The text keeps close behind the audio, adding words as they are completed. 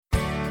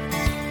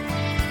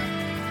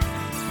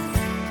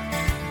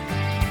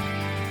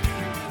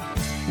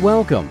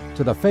Welcome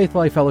to the Faith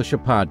Life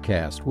Fellowship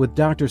Podcast with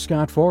Dr.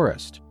 Scott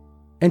Forrest.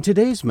 In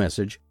today's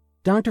message,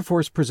 Dr.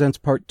 Forrest presents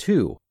part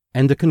 2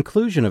 and the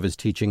conclusion of his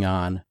teaching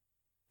on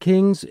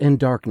Kings in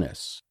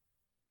Darkness.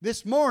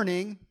 This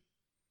morning,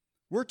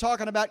 we're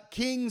talking about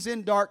Kings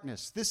in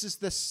Darkness. This is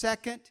the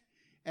second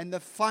and the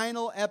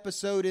final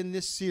episode in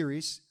this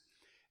series,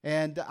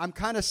 and I'm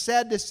kind of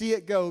sad to see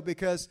it go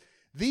because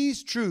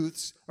these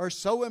truths are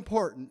so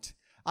important.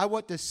 I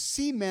want to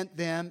cement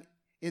them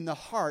in the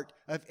heart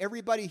of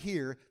everybody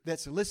here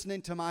that's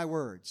listening to my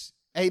words.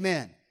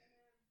 Amen.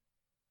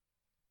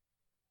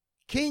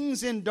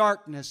 Kings in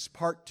Darkness,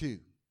 Part 2.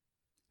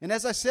 And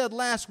as I said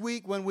last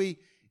week when we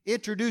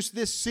introduced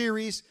this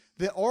series,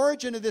 the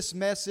origin of this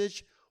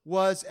message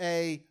was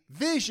a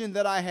vision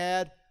that I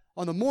had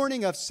on the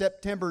morning of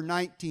September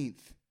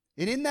 19th.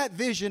 And in that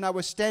vision, I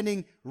was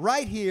standing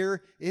right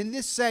here in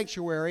this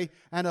sanctuary,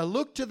 and I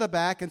looked to the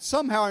back, and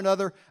somehow or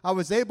another, I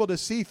was able to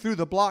see through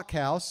the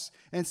blockhouse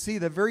and see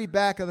the very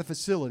back of the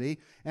facility.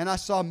 And I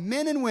saw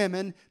men and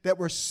women that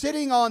were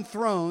sitting on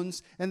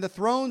thrones, and the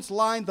thrones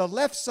lined the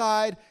left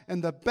side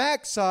and the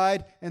back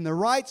side and the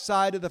right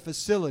side of the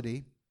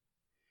facility.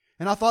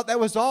 And I thought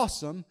that was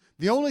awesome.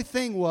 The only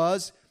thing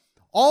was,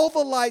 all the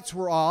lights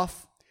were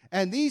off,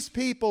 and these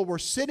people were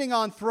sitting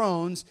on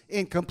thrones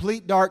in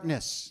complete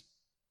darkness.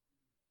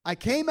 I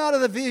came out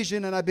of the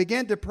vision and I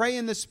began to pray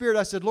in the Spirit.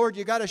 I said, Lord,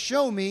 you got to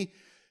show me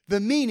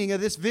the meaning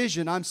of this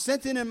vision. I'm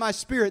sensing in my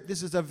spirit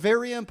this is a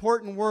very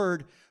important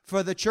word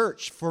for the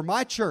church, for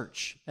my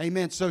church.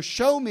 Amen. So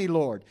show me,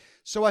 Lord.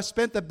 So I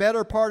spent the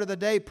better part of the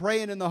day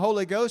praying in the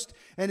Holy Ghost,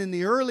 and in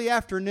the early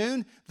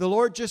afternoon, the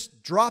Lord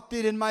just dropped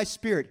it in my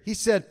spirit. He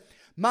said,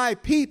 my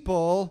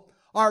people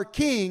are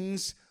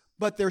kings,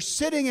 but they're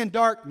sitting in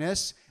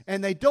darkness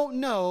and they don't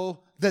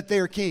know that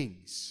they're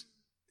kings.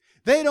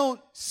 They don't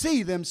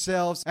see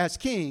themselves as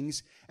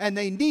kings, and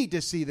they need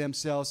to see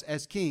themselves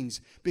as kings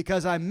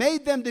because I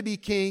made them to be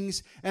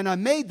kings and I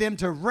made them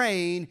to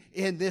reign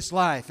in this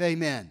life.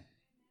 Amen.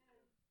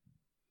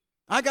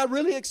 I got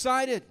really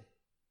excited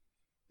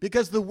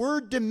because the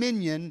word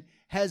dominion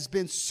has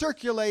been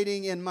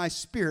circulating in my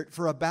spirit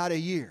for about a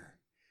year,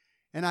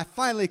 and I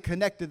finally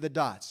connected the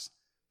dots.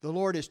 The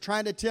Lord is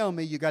trying to tell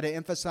me you got to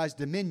emphasize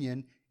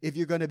dominion if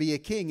you're going to be a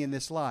king in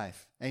this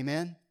life.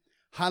 Amen.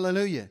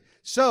 Hallelujah.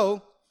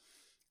 So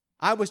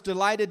I was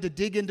delighted to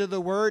dig into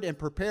the Word and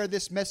prepare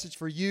this message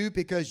for you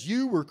because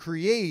you were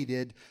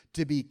created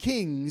to be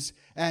kings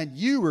and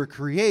you were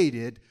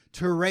created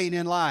to reign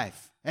in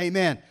life.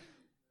 Amen.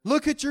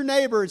 Look at your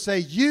neighbor and say,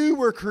 you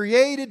were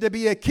created to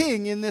be a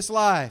king in this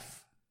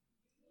life.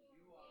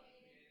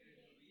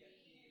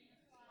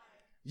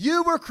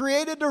 You were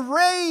created to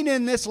reign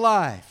in this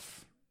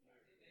life.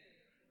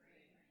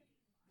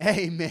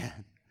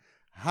 Amen.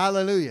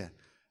 Hallelujah.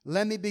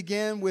 Let me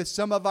begin with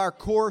some of our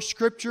core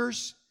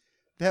scriptures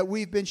that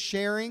we've been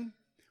sharing.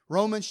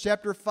 Romans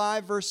chapter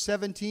 5, verse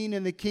 17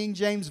 in the King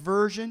James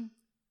Version.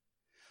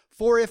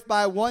 For if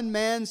by one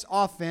man's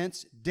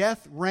offense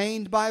death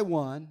reigned by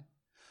one,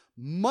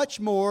 much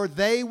more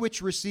they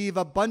which receive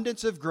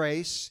abundance of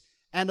grace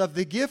and of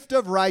the gift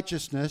of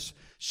righteousness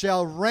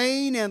shall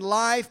reign in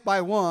life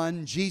by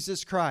one,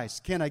 Jesus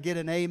Christ. Can I get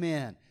an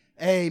amen?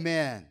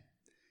 Amen.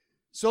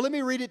 So let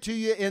me read it to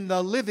you in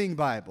the Living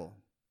Bible.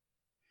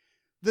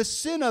 The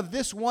sin of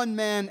this one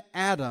man,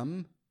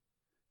 Adam,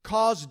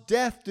 caused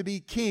death to be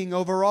king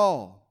over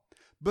all.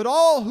 But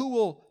all who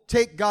will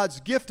take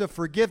God's gift of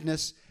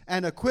forgiveness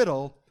and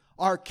acquittal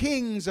are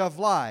kings of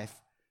life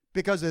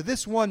because of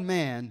this one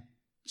man,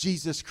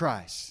 Jesus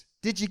Christ.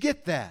 Did you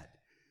get that?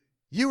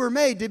 You were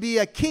made to be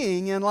a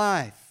king in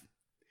life.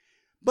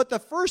 But the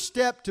first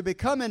step to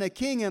becoming a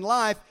king in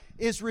life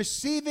is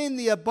receiving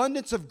the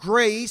abundance of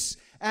grace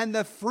and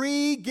the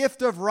free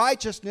gift of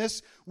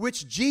righteousness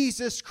which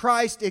Jesus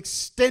Christ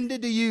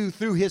extended to you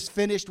through His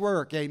finished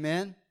work.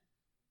 Amen.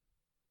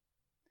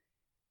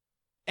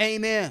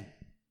 Amen.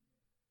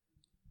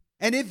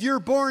 And if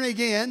you're born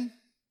again,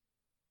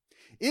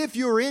 if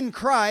you're in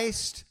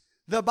Christ,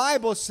 the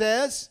Bible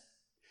says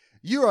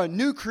you're a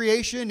new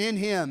creation in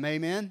Him.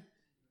 Amen.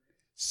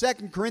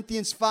 2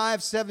 Corinthians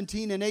 5,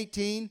 17 and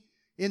 18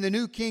 in the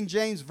New King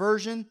James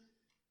Version.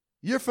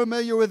 You're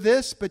familiar with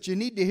this, but you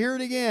need to hear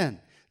it again.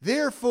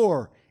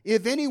 Therefore,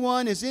 if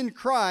anyone is in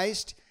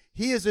Christ,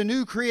 he is a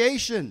new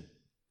creation.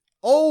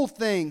 Old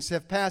things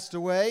have passed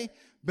away.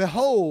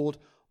 Behold,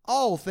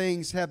 all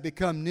things have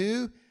become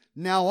new.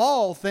 Now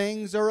all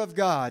things are of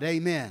God.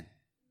 Amen.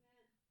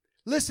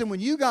 Listen, when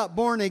you got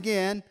born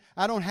again,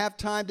 I don't have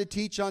time to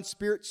teach on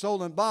spirit,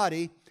 soul, and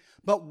body,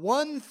 but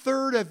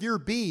 1/3 of your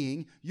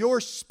being,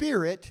 your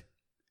spirit,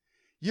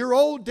 your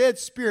old dead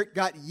spirit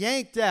got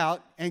yanked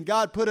out, and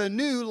God put a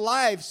new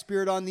live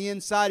spirit on the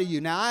inside of you.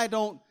 Now, I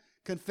don't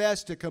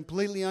confess to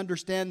completely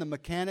understand the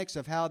mechanics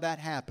of how that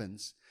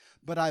happens,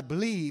 but I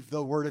believe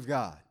the Word of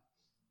God.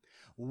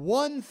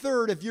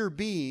 1/3 of your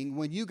being,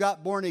 when you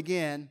got born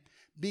again,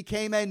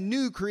 became a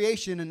new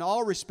creation in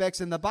all respects.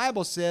 And the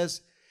Bible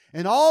says,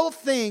 and all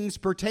things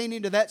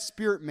pertaining to that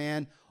spirit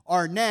man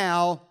are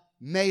now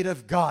made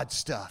of God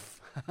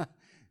stuff.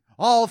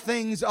 All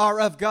things are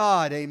of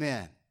God.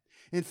 Amen.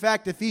 In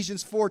fact,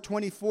 Ephesians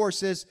 4:24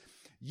 says,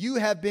 you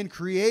have been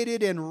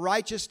created in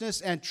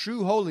righteousness and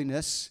true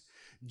holiness,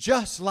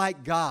 just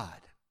like God.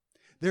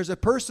 There's a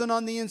person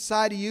on the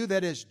inside of you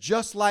that is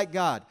just like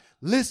God.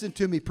 Listen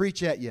to me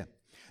preach at you.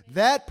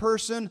 That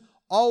person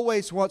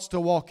always wants to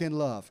walk in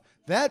love.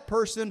 That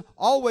person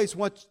always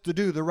wants to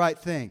do the right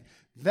thing.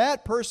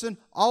 That person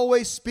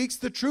always speaks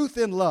the truth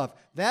in love.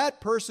 That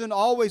person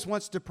always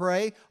wants to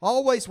pray,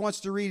 always wants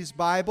to read his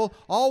Bible,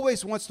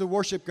 always wants to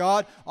worship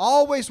God,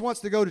 always wants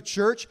to go to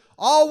church,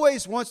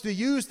 always wants to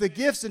use the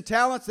gifts and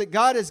talents that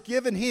God has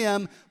given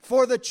him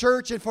for the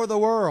church and for the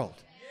world.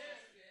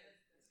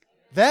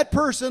 That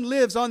person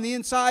lives on the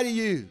inside of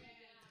you.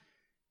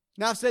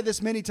 Now, I've said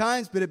this many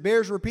times, but it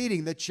bears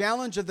repeating. The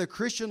challenge of the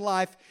Christian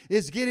life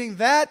is getting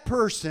that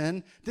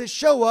person to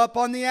show up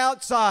on the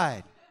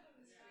outside.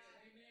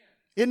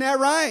 Isn't that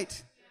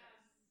right?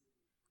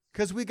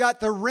 Because we got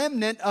the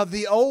remnant of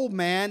the old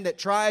man that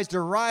tries to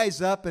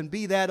rise up and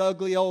be that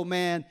ugly old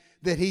man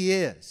that he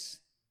is.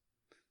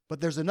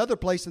 But there's another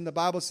place in the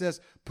Bible that says,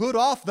 put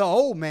off the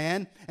old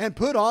man and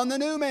put on the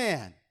new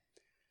man.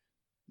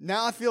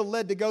 Now I feel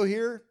led to go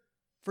here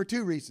for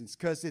two reasons.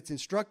 Because it's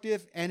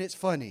instructive and it's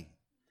funny.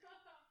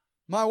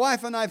 My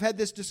wife and I have had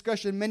this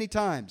discussion many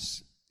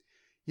times.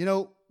 You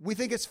know, we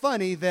think it's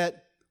funny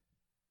that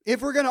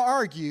if we're going to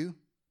argue,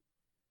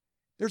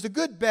 there's a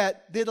good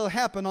bet that it'll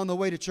happen on the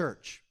way to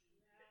church.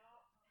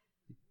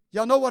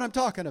 Y'all know what I'm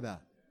talking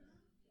about.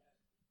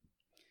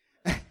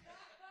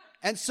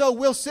 And so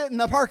we'll sit in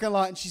the parking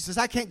lot and she says,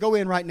 I can't go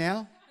in right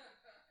now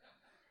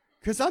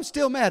because I'm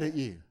still mad at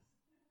you.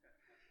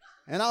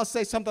 And I'll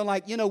say something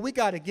like, you know, we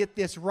got to get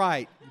this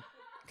right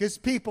because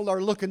people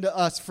are looking to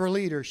us for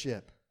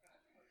leadership.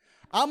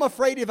 I'm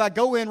afraid if I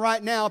go in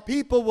right now,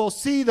 people will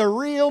see the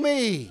real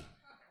me.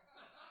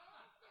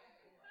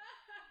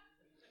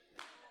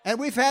 And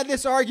we've had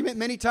this argument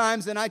many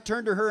times, and I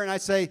turn to her and I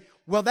say,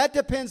 well, that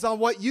depends on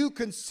what you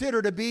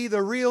consider to be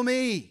the real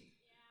me.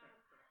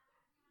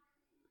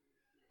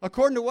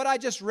 According to what I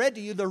just read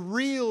to you, the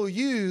real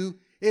you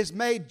is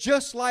made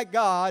just like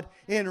God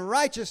in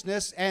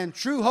righteousness and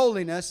true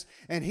holiness,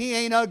 and He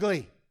ain't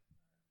ugly.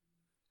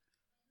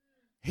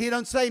 He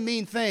don't say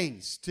mean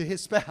things to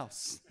his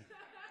spouse.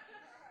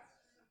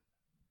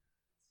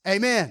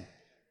 Amen.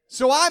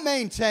 So I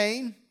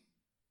maintain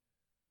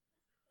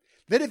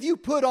that if you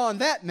put on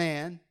that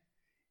man,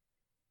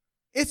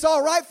 it's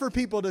all right for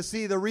people to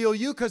see the real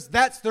you because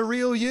that's the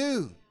real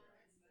you.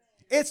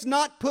 It's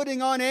not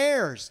putting on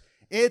airs.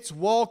 It's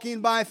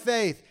walking by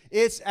faith.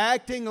 It's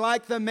acting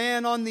like the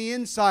man on the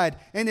inside.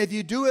 And if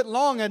you do it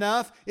long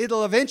enough,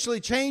 it'll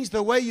eventually change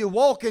the way you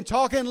walk and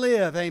talk and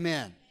live.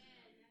 Amen.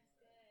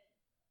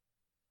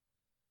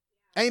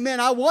 Amen.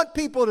 I want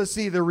people to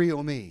see the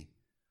real me.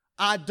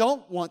 I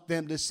don't want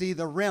them to see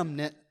the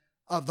remnant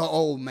of the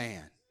old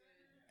man.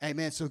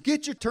 Amen. So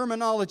get your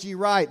terminology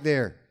right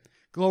there.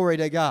 Glory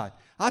to God.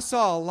 I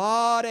saw a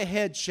lot of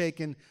head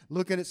shaking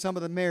looking at some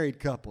of the married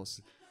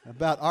couples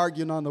about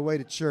arguing on the way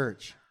to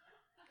church.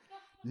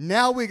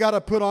 Now we got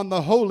to put on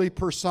the holy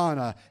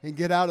persona and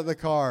get out of the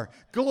car.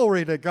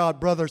 Glory to God,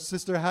 brother,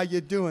 sister. How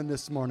you doing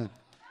this morning?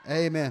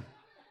 Amen.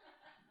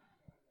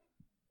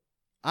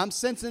 I'm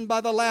sensing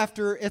by the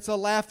laughter, it's a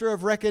laughter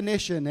of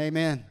recognition.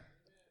 Amen.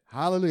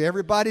 Hallelujah.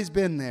 Everybody's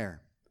been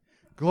there.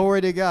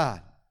 Glory to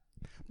God.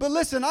 But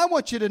listen, I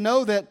want you to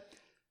know that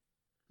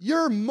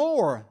you're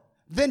more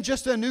than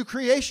just a new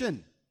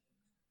creation.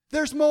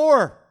 There's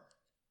more.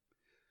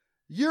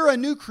 You're a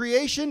new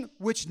creation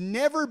which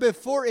never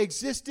before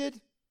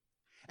existed,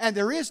 and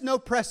there is no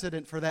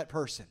precedent for that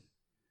person.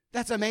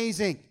 That's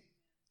amazing.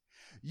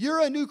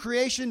 You're a new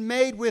creation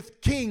made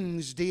with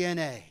King's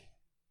DNA.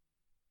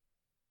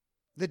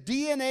 The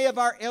DNA of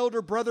our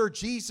elder brother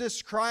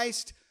Jesus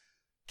Christ,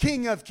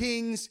 King of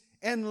Kings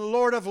and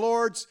Lord of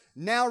Lords,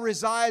 now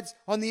resides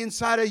on the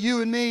inside of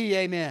you and me.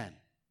 Amen.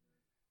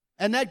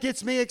 And that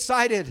gets me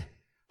excited.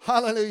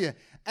 Hallelujah.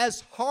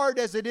 As hard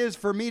as it is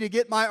for me to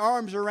get my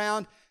arms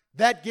around,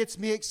 that gets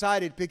me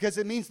excited because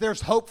it means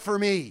there's hope for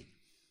me.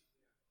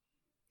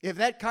 If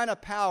that kind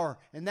of power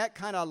and that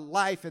kind of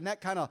life and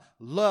that kind of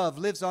love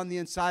lives on the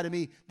inside of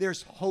me,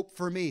 there's hope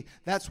for me.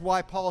 That's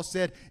why Paul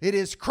said, it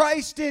is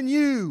Christ in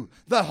you,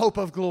 the hope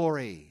of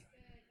glory.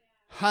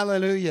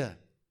 Hallelujah.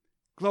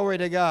 Glory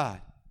to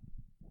God.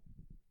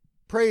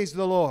 Praise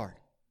the Lord.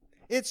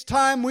 It's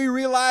time we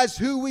realize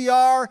who we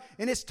are,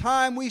 and it's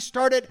time we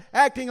started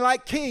acting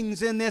like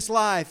kings in this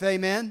life.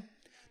 Amen.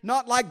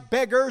 Not like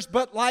beggars,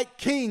 but like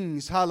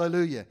kings.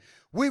 Hallelujah.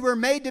 We were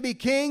made to be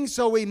kings,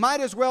 so we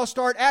might as well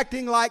start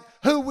acting like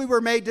who we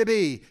were made to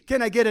be.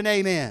 Can I get an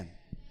amen?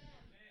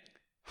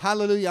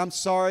 Hallelujah. I'm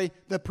sorry.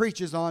 The preach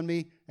is on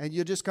me, and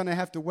you're just going to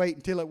have to wait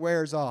until it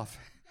wears off.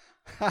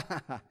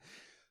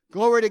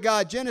 Glory to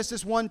God.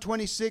 Genesis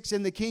 1:26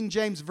 in the King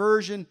James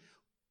Version,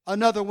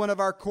 another one of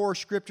our core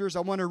scriptures.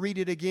 I want to read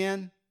it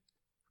again.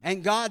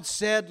 And God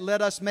said,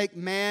 let us make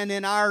man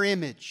in our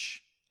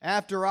image,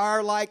 after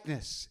our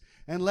likeness,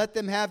 and let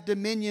them have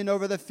dominion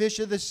over the fish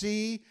of the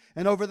sea,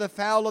 and over the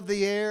fowl of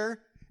the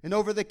air, and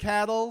over the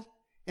cattle,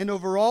 and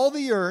over all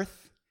the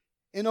earth,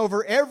 and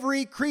over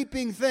every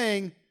creeping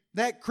thing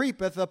that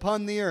creepeth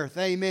upon the earth.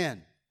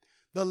 Amen.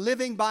 The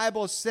Living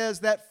Bible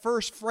says that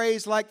first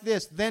phrase like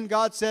this. Then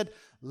God said,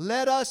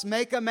 let us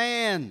make a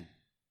man,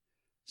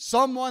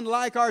 someone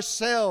like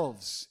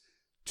ourselves,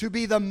 to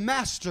be the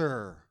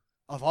master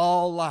of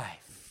all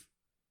life.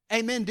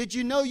 Amen. Did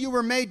you know you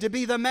were made to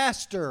be the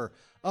master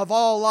of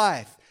all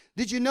life?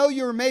 Did you know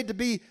you were made to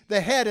be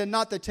the head and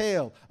not the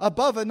tail,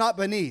 above and not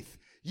beneath?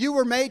 You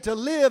were made to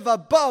live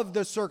above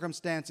the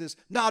circumstances,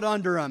 not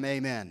under them.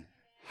 Amen.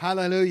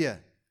 Hallelujah.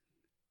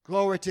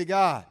 Glory to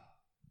God.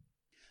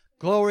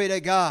 Glory to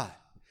God.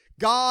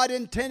 God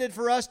intended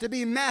for us to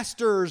be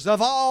masters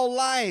of all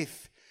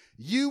life.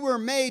 You were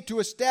made to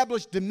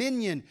establish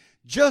dominion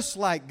just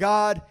like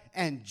God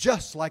and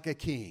just like a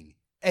king.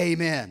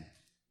 Amen.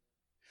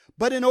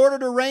 But in order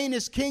to reign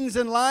as kings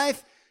in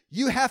life,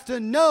 you have to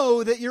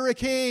know that you're a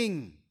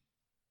king.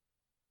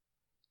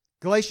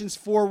 Galatians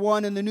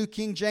 4:1 in the New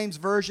King James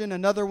Version,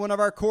 another one of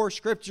our core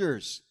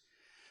scriptures.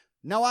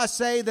 Now I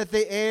say that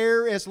the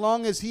heir, as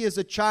long as he is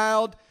a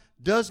child,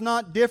 does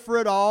not differ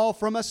at all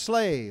from a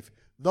slave,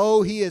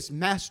 though he is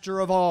master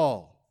of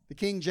all. The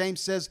King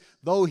James says,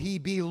 though he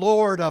be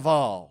Lord of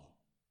all.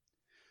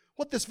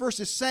 What this verse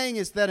is saying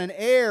is that an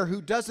heir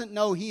who doesn't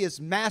know he is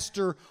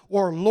master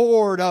or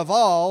Lord of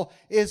all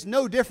is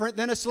no different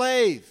than a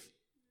slave.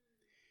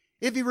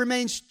 If he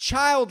remains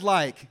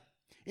childlike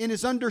in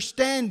his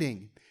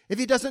understanding, if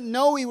he doesn't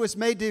know he was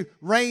made to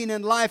reign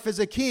in life as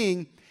a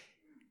king,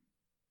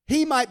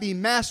 he might be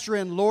master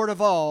and Lord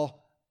of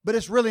all, but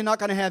it's really not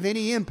going to have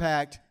any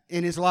impact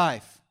in his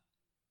life.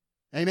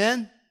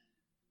 Amen?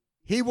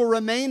 He will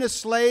remain a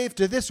slave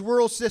to this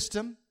world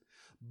system,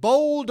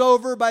 bowled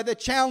over by the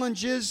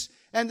challenges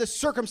and the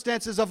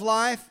circumstances of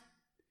life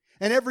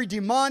and every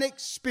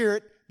demonic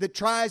spirit that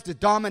tries to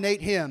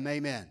dominate him.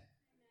 Amen.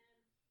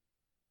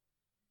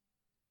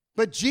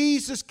 But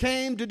Jesus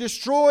came to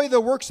destroy the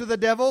works of the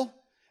devil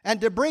and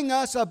to bring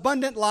us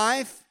abundant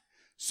life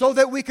so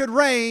that we could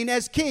reign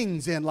as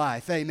kings in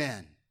life.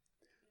 Amen.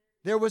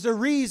 There was a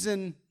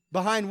reason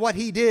behind what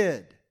he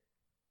did.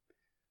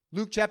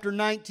 Luke chapter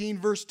 19,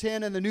 verse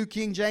 10 in the New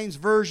King James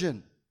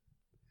Version.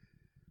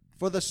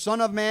 For the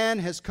Son of Man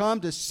has come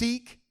to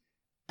seek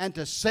and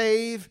to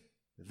save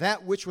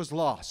that which was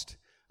lost.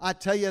 I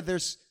tell you,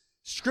 there's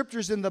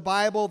scriptures in the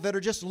Bible that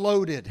are just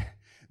loaded.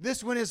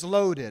 This one is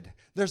loaded.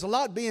 There's a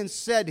lot being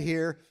said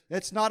here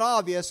that's not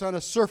obvious on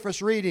a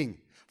surface reading.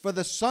 For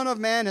the Son of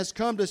Man has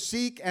come to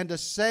seek and to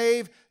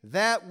save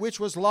that which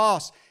was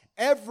lost.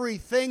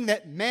 Everything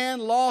that man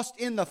lost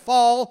in the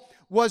fall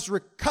was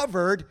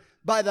recovered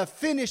by the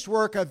finished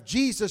work of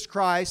Jesus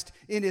Christ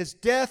in His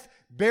death,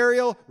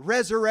 burial,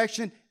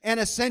 resurrection,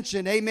 and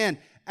ascension. Amen.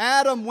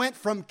 Adam went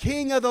from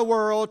king of the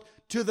world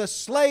to the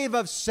slave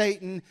of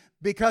Satan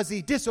because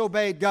he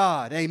disobeyed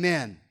God.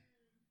 Amen.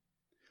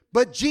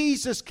 But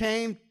Jesus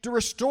came to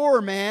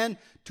restore man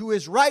to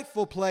his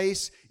rightful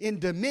place in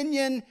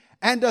dominion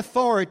and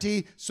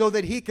authority so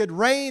that he could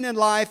reign in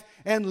life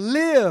and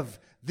live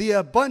the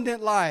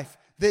abundant life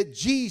that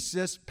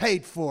Jesus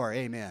paid for.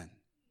 Amen.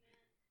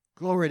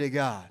 Glory to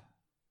God.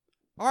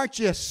 Aren't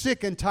you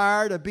sick and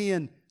tired of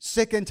being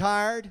sick and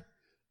tired?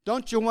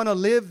 Don't you want to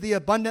live the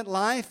abundant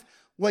life?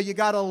 Well, you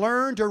got to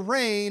learn to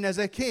reign as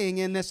a king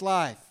in this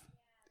life.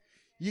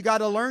 You got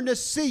to learn to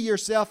see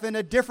yourself in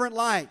a different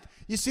light.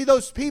 You see,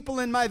 those people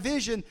in my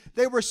vision,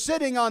 they were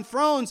sitting on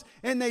thrones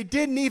and they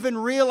didn't even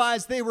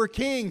realize they were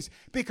kings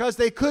because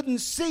they couldn't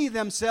see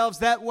themselves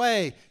that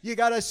way. You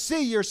got to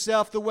see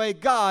yourself the way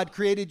God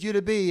created you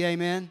to be.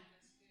 Amen.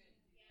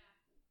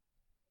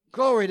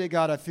 Glory to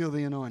God. I feel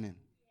the anointing.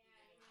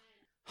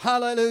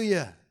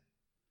 Hallelujah.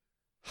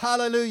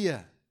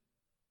 Hallelujah.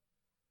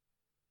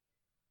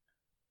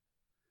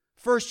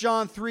 1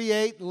 John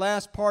 3:8, the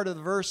last part of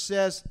the verse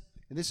says,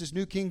 and this is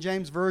New King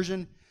James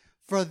Version,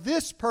 for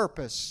this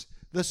purpose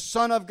the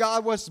Son of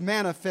God was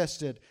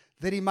manifested,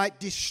 that He might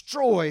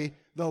destroy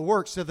the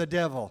works of the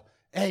devil.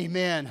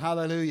 Amen.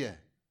 Hallelujah.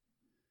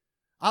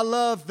 I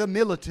love the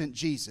militant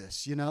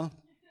Jesus, you know.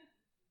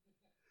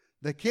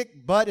 The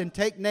kick butt and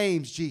take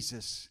names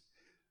Jesus.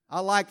 I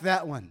like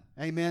that one.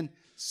 Amen.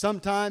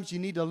 Sometimes you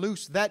need to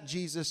loose that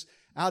Jesus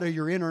out of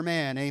your inner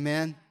man.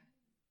 Amen.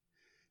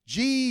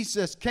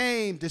 Jesus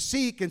came to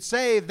seek and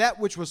save that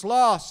which was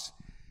lost,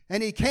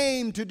 and He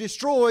came to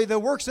destroy the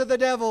works of the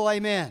devil.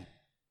 Amen.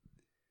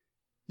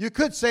 You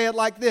could say it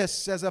like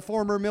this. As a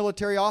former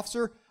military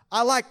officer,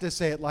 I like to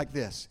say it like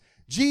this.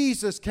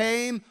 Jesus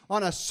came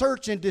on a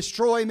search and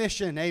destroy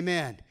mission.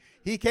 Amen.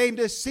 He came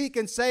to seek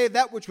and save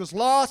that which was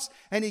lost,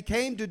 and He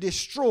came to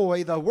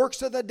destroy the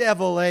works of the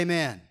devil.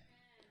 Amen.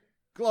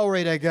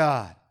 Glory to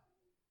God.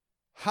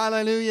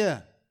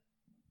 Hallelujah.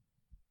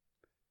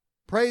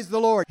 Praise the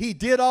Lord. He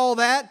did all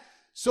that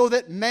so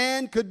that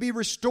man could be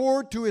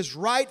restored to his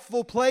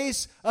rightful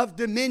place of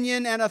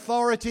dominion and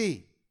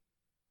authority.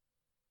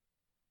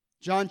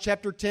 John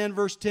chapter 10,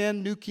 verse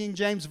 10, New King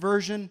James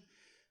Version.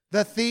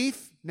 The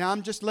thief, now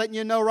I'm just letting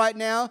you know right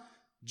now,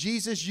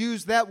 Jesus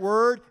used that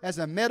word as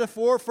a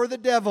metaphor for the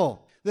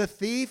devil. The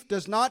thief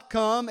does not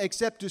come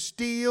except to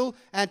steal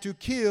and to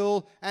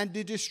kill and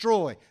to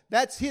destroy.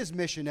 That's his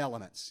mission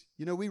elements.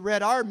 You know, we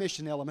read our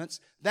mission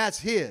elements. That's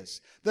his.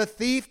 The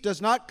thief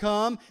does not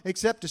come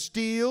except to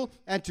steal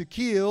and to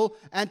kill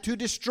and to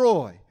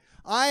destroy.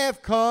 I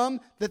have come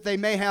that they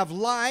may have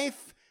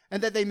life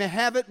and that they may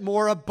have it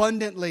more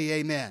abundantly.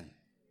 Amen.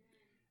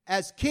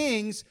 As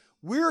kings,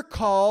 we're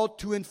called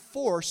to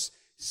enforce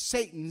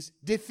Satan's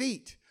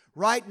defeat.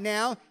 Right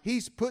now,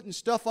 he's putting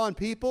stuff on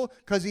people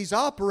because he's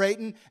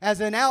operating as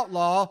an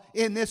outlaw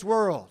in this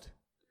world.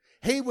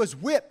 He was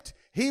whipped.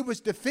 He was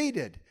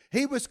defeated.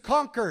 He was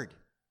conquered.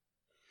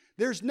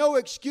 There's no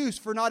excuse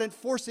for not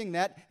enforcing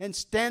that and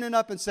standing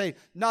up and saying,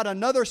 not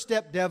another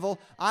step, devil.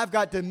 I've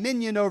got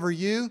dominion over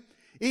you.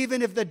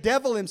 Even if the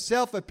devil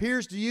himself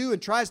appears to you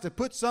and tries to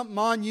put something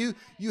on you,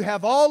 you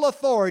have all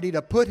authority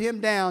to put him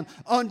down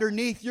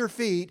underneath your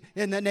feet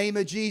in the name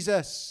of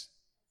Jesus.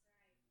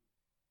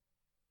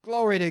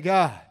 Glory to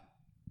God.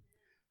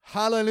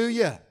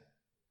 Hallelujah.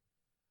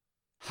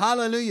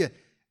 Hallelujah.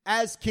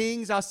 As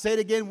kings, I'll say it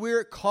again,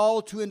 we're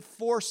called to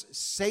enforce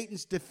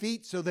Satan's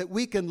defeat so that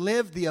we can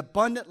live the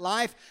abundant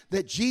life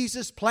that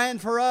Jesus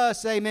planned for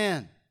us.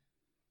 Amen.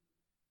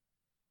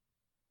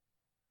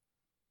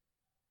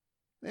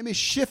 Let me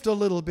shift a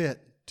little bit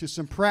to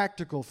some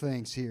practical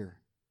things here.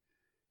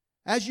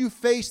 As you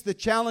face the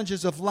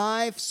challenges of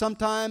life,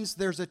 sometimes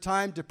there's a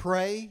time to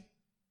pray.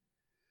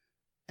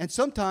 And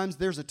sometimes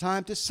there's a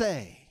time to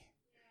say.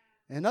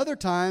 And other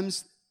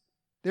times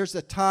there's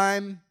a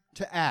time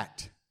to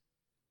act.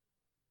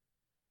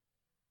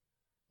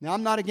 Now,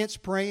 I'm not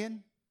against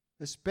praying,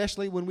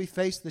 especially when we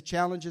face the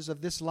challenges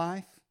of this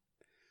life.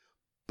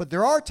 But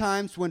there are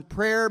times when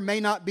prayer may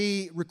not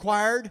be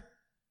required,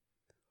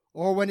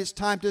 or when it's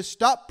time to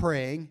stop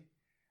praying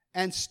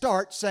and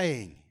start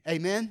saying.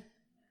 Amen?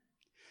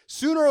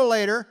 Sooner or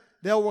later,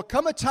 there will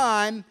come a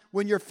time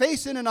when you're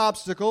facing an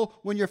obstacle,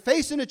 when you're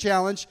facing a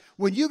challenge,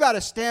 when you got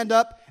to stand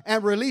up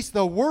and release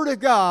the Word of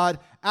God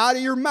out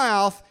of your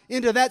mouth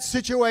into that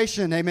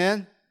situation.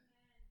 Amen?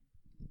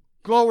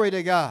 Glory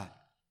to God.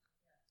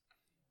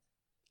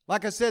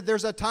 Like I said,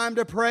 there's a time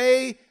to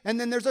pray, and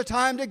then there's a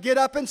time to get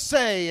up and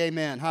say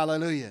amen.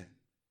 Hallelujah.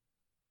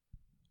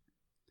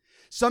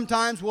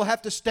 Sometimes we'll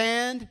have to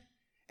stand,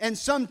 and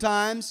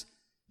sometimes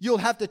you'll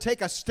have to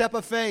take a step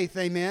of faith.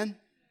 Amen.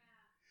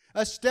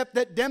 A step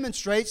that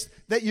demonstrates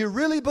that you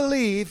really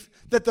believe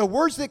that the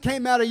words that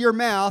came out of your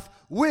mouth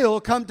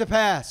will come to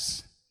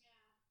pass.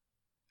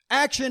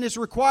 Action is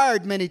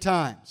required many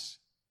times.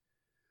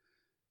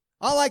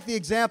 I like the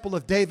example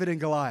of David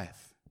and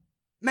Goliath.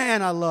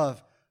 Man, I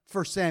love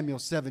 1 Samuel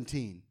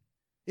 17.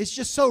 It's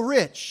just so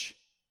rich.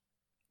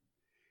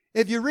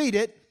 If you read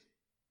it,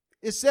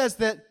 it says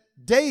that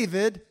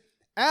David,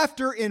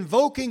 after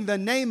invoking the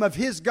name of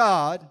his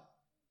God,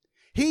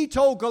 he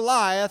told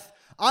Goliath,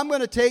 I'm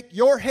going to take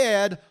your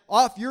head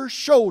off your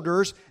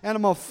shoulders and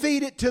I'm going to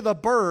feed it to the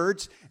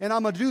birds, and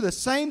I'm going to do the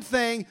same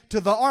thing to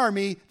the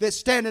army that's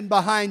standing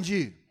behind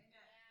you.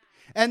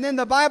 And then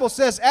the Bible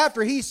says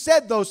after he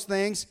said those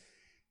things,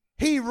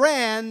 he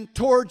ran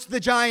towards the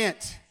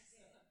giant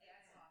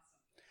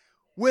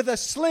with a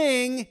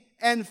sling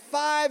and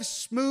 5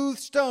 smooth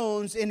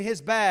stones in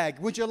his bag.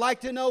 Would you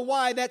like to know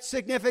why that's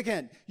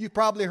significant? You've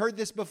probably heard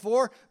this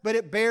before, but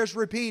it bears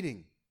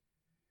repeating.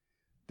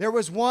 There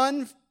was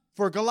one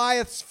for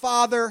Goliath's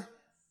father,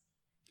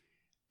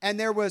 and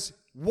there was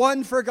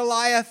one for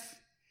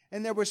Goliath,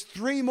 and there was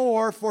 3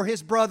 more for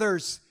his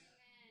brothers.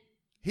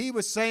 He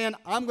was saying,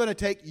 I'm going to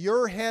take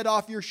your head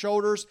off your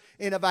shoulders,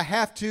 and if I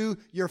have to,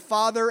 your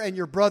father and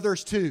your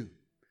brothers too.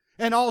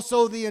 And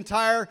also the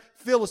entire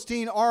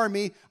Philistine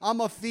army, I'm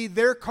going to feed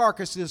their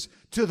carcasses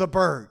to the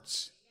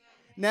birds.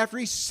 And after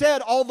he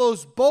said all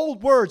those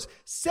bold words,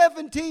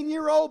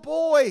 17-year-old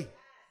boy,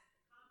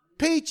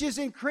 peaches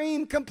and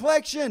cream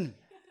complexion,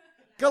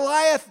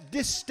 Goliath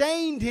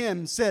disdained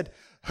him, said,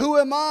 who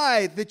am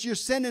I that you're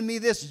sending me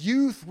this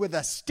youth with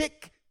a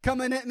stick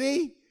coming at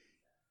me?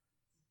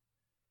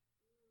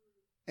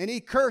 And he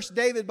cursed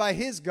David by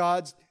his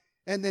gods,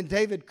 and then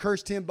David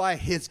cursed him by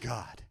his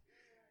God.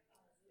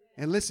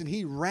 And listen,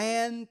 he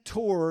ran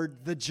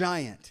toward the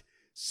giant.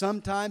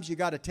 Sometimes you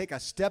got to take a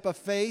step of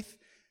faith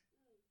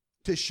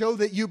to show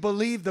that you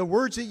believe the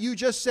words that you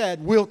just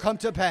said will come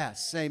to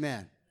pass.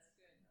 Amen.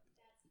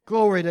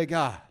 Glory to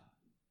God.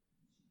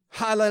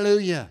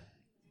 Hallelujah.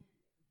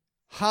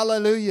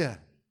 Hallelujah.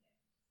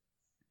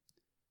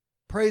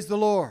 Praise the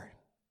Lord.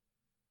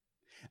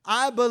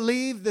 I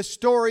believe the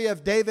story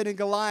of David and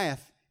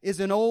Goliath is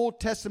an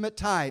Old Testament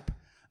type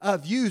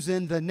of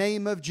using the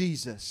name of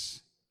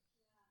Jesus.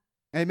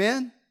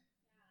 Amen?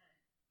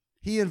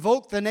 He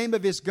invoked the name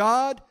of his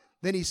God.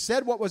 Then he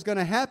said what was going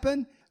to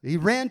happen. He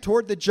ran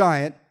toward the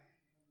giant,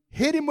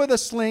 hit him with a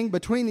sling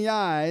between the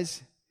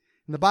eyes.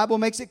 And the Bible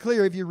makes it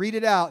clear, if you read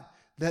it out,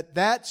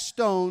 that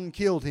stone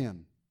killed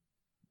him.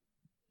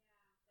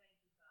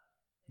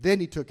 Then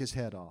he took his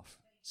head off.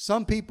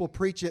 Some people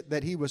preach it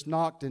that he was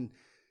knocked and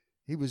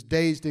he was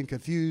dazed and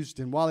confused.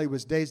 And while he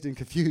was dazed and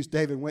confused,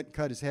 David went and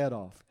cut his head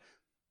off.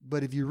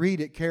 But if you read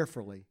it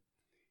carefully,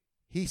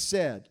 He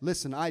said,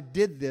 listen, I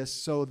did this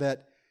so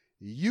that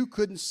you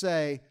couldn't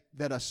say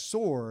that a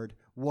sword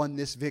won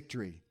this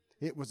victory.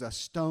 It was a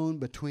stone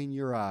between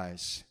your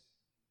eyes.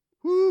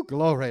 Whoo,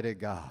 glory to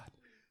God.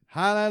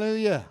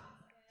 Hallelujah.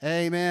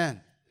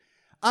 Amen.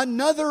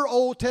 Another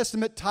Old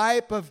Testament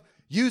type of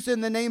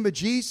using the name of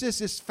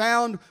Jesus is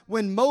found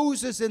when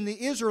Moses and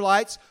the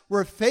Israelites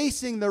were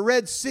facing the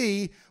Red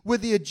Sea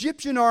with the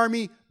Egyptian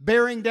army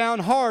bearing down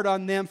hard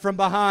on them from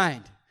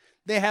behind.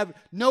 They have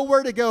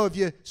nowhere to go. If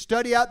you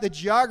study out the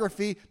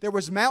geography, there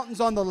was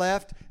mountains on the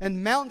left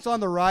and mountains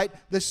on the right,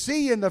 the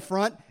sea in the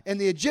front, and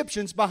the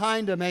Egyptians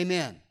behind them.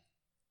 Amen.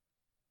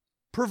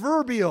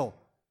 Proverbial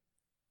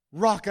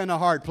rock in a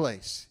hard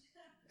place.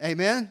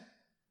 Amen.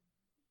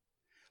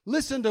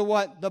 Listen to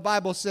what the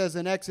Bible says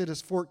in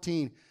Exodus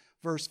 14,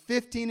 verse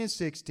 15 and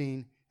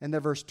 16, and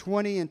then verse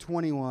 20 and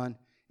 21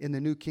 in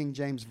the New King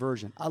James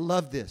Version. I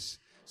love this.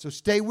 So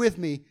stay with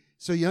me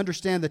so you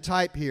understand the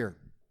type here.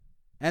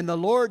 And the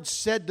Lord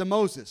said to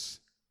Moses,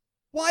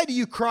 why do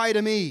you cry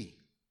to me?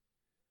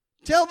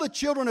 Tell the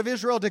children of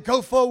Israel to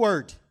go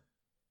forward.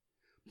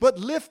 But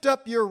lift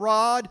up your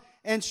rod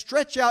and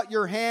stretch out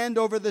your hand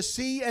over the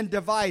sea and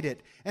divide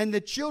it. And the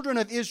children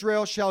of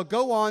Israel shall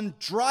go on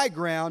dry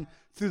ground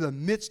through the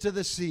midst of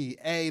the sea.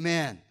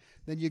 Amen.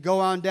 Then you go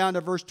on down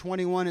to verse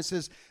 21. It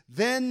says,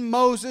 then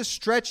Moses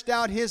stretched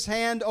out his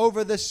hand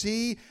over the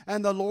sea,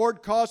 and the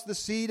Lord caused the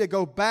sea to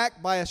go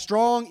back by a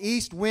strong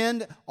east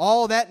wind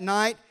all that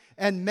night,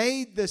 and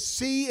made the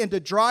sea into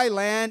dry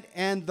land,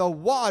 and the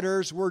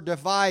waters were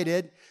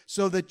divided.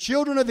 So the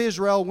children of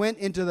Israel went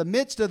into the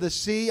midst of the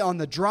sea on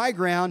the dry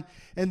ground,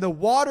 and the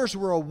waters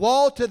were a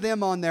wall to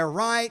them on their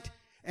right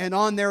and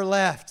on their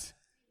left.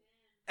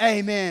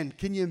 Amen.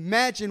 Can you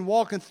imagine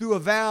walking through a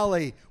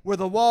valley where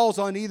the walls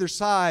on either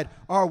side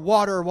are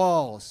water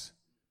walls?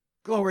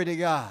 Glory to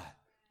God.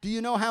 Do you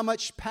know how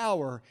much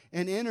power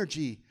and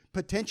energy,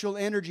 potential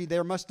energy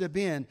there must have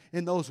been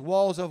in those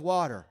walls of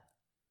water?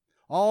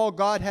 All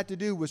God had to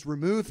do was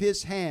remove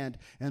His hand,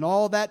 and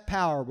all that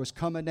power was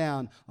coming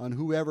down on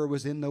whoever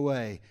was in the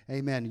way.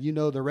 Amen. You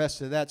know the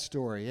rest of that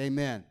story.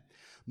 Amen.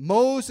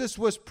 Moses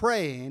was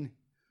praying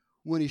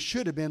when he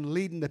should have been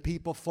leading the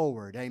people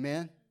forward.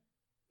 Amen.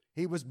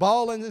 He was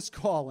bawling and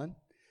squalling.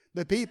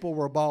 The people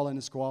were bawling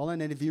and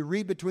squalling. And if you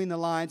read between the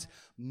lines,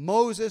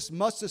 Moses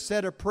must have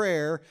said a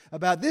prayer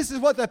about, this is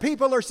what the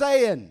people are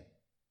saying.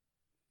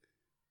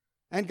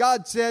 And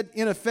God said,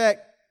 in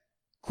effect,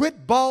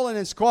 quit bawling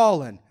and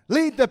squalling.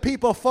 Lead the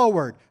people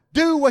forward.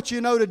 Do what you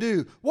know to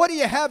do. What do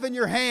you have in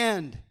your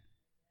hand?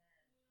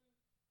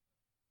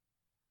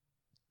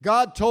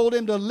 God told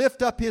him to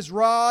lift up his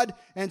rod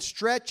and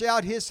stretch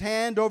out his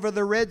hand over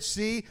the Red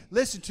Sea.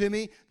 Listen to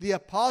me. The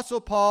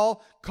Apostle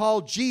Paul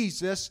called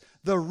Jesus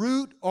the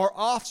root or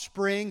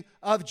offspring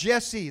of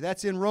Jesse.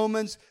 That's in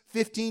Romans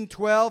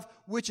 15:12,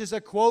 which is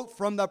a quote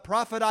from the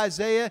prophet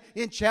Isaiah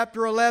in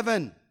chapter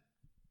 11.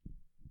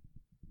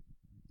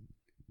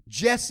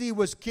 Jesse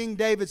was King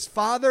David's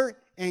father,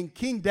 and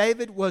King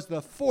David was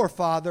the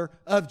forefather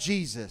of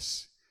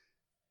Jesus.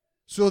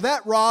 So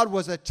that rod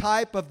was a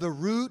type of the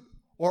root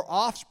or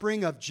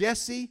offspring of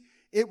Jesse.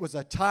 It was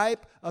a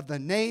type of the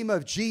name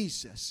of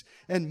Jesus.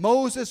 And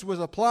Moses was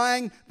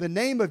applying the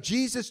name of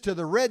Jesus to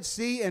the Red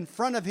Sea in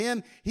front of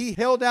him. He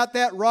held out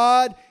that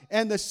rod,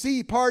 and the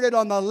sea parted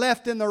on the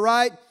left and the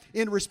right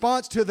in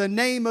response to the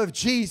name of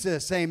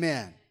Jesus.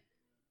 Amen.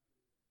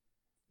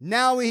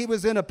 Now he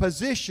was in a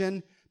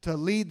position to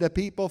lead the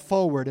people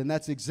forward, and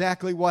that's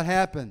exactly what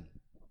happened.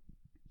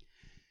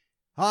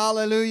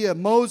 Hallelujah.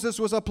 Moses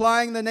was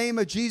applying the name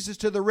of Jesus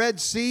to the Red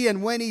Sea,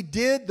 and when he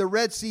did, the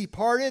Red Sea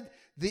parted.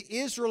 The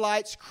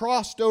Israelites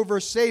crossed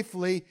over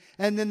safely,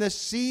 and then the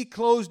sea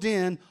closed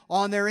in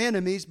on their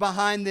enemies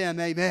behind them.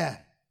 Amen.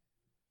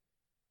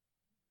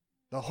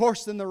 The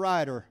horse and the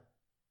rider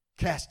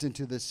cast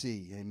into the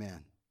sea.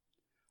 Amen.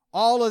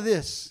 All of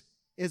this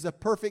is a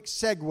perfect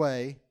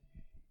segue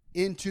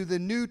into the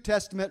New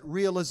Testament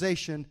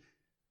realization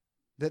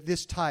that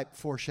this type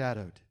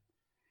foreshadowed.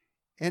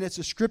 And it's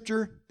a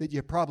scripture that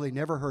you probably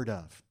never heard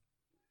of.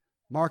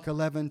 Mark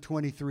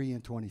 11:23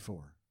 and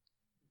 24.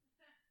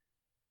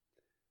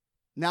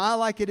 Now, I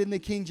like it in the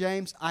King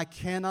James. I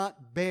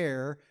cannot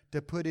bear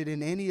to put it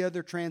in any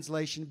other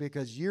translation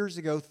because years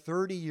ago,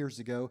 30 years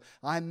ago,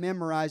 I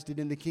memorized it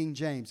in the King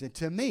James. And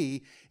to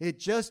me, it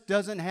just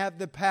doesn't have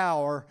the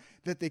power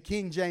that the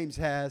King James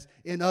has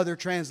in other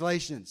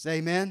translations.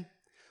 Amen?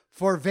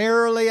 For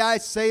verily I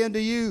say unto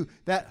you,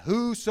 that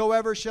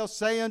whosoever shall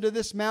say unto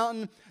this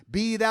mountain,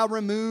 be thou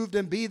removed,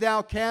 and be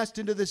thou cast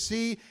into the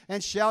sea,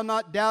 and shall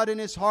not doubt in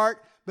his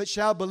heart, but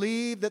shall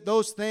believe that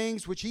those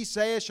things which he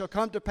saith shall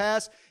come to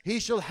pass, he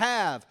shall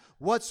have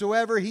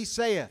whatsoever he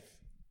saith.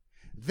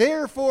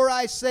 Therefore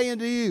I say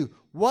unto you,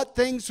 what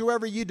things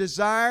soever you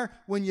desire,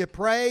 when you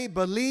pray,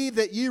 believe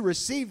that you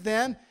receive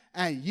them,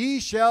 and ye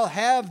shall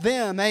have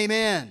them.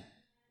 Amen.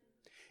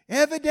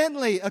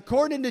 Evidently,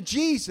 according to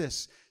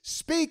Jesus,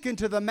 speaking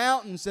to the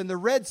mountains and the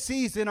Red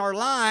Seas in our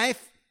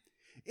life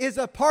is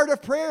a part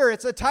of prayer.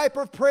 It's a type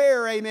of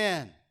prayer.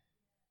 Amen.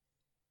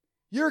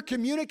 You're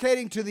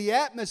communicating to the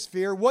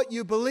atmosphere what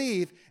you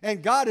believe,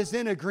 and God is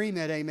in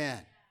agreement. Amen.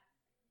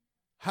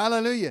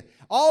 Hallelujah.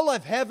 All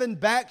of heaven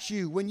backs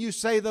you when you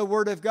say the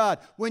Word of God,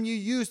 when you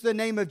use the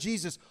name of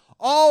Jesus.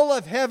 All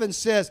of heaven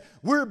says,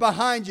 we're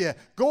behind you.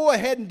 Go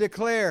ahead and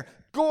declare.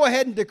 Go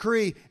ahead and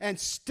decree and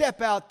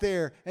step out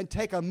there and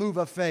take a move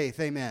of faith.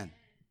 Amen.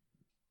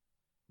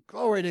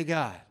 Glory to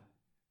God.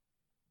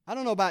 I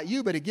don't know about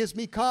you, but it gives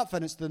me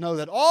confidence to know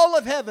that all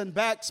of heaven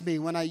backs me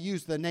when I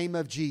use the name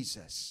of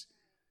Jesus.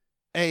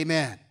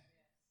 Amen.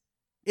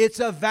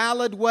 It's a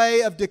valid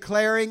way of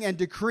declaring and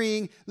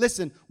decreeing.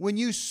 Listen, when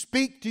you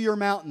speak to your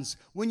mountains,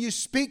 when you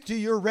speak to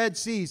your Red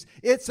Seas,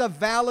 it's a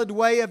valid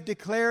way of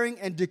declaring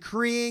and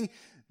decreeing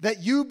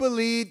that you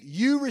believe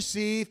you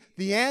receive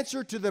the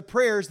answer to the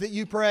prayers that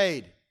you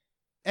prayed.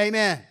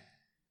 Amen.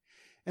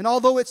 And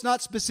although it's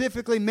not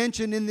specifically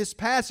mentioned in this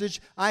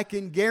passage, I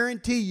can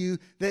guarantee you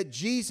that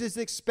Jesus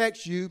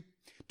expects you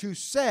to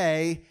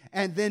say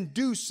and then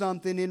do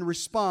something in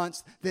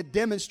response that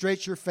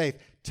demonstrates your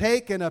faith.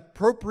 Take an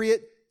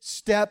appropriate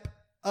step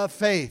of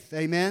faith.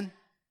 Amen.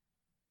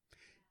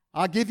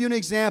 I'll give you an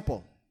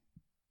example.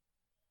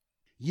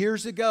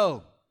 Years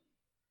ago,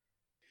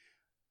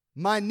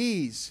 my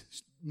knees,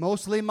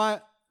 mostly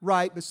my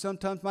right, but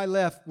sometimes my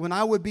left, when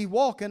I would be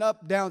walking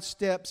up, down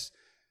steps,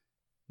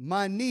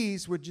 my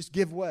knees would just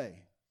give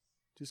way.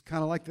 Just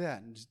kind of like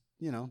that. And just,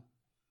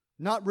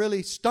 not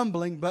really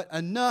stumbling, but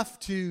enough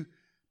to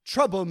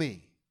trouble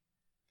me.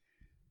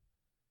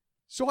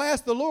 So I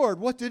asked the Lord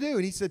what to do.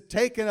 And He said,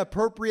 take an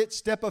appropriate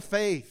step of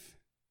faith.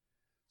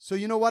 So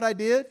you know what I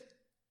did?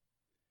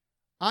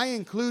 I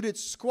included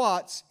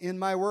squats in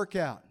my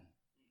workout.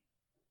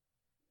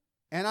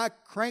 And I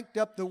cranked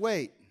up the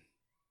weight.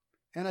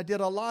 And I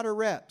did a lot of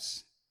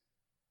reps.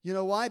 You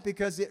know why?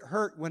 Because it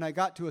hurt when I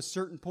got to a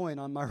certain point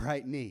on my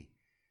right knee.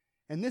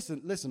 And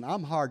listen,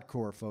 I'm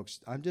hardcore, folks.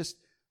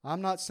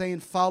 I'm not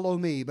saying follow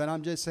me, but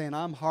I'm just saying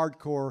I'm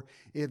hardcore.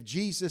 If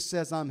Jesus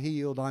says I'm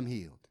healed, I'm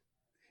healed.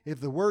 If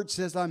the Word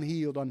says I'm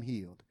healed, I'm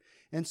healed.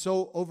 And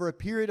so over a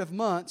period of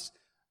months,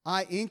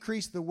 I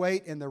increased the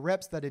weight and the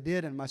reps that I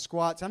did in my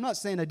squats. I'm not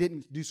saying I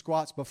didn't do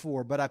squats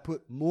before, but I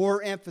put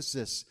more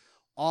emphasis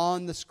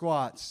on the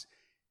squats.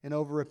 And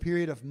over a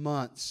period of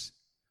months,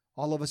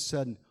 all of a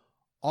sudden,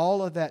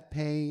 all of that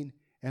pain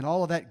and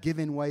all of that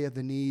giving way of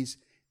the knees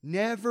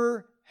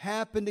never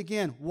happened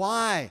again.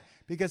 Why?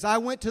 Because I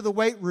went to the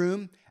weight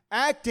room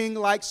acting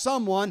like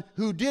someone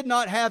who did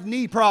not have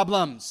knee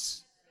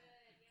problems.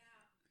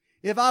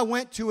 If I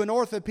went to an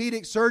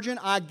orthopedic surgeon,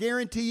 I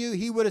guarantee you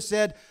he would have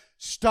said,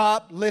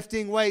 stop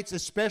lifting weights,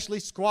 especially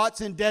squats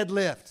and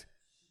deadlift,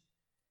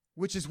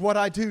 which is what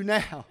I do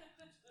now.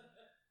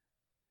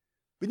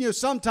 But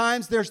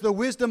sometimes there's the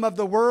wisdom of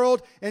the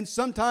world, and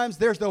sometimes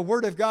there's the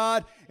Word of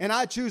God, and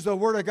I choose the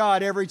Word of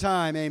God every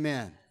time.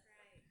 Amen.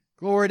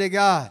 Glory to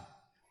God.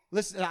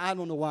 Listen, I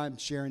don't know why I'm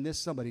sharing this.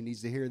 Somebody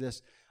needs to hear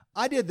this.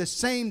 I did the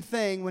same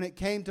thing when it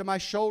came to my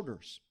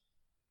shoulders.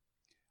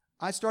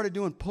 I started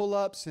doing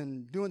pull-ups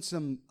and doing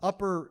some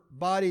upper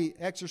body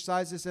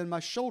exercises, and my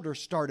shoulders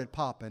started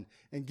popping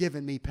and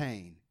giving me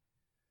pain.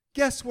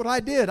 Guess what I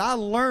did? I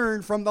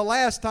learned from the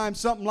last time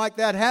something like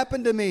that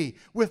happened to me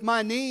with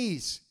my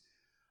knees.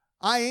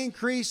 I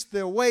increased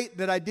the weight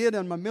that I did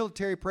on my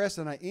military press,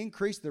 and I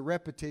increased the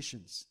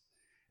repetitions.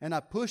 And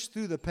I pushed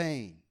through the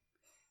pain.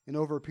 And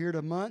over a period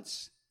of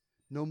months,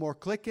 no more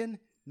clicking,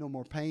 no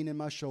more pain in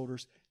my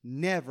shoulders.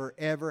 Never,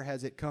 ever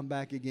has it come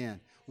back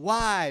again.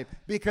 Why?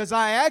 Because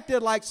I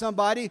acted like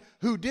somebody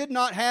who did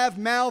not have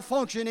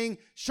malfunctioning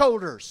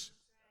shoulders.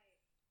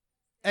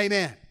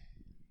 Amen.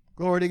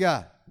 Glory to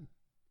God.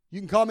 You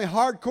can call me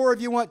hardcore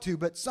if you want to,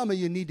 but some of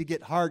you need to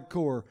get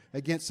hardcore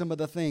against some of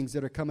the things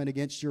that are coming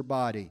against your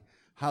body.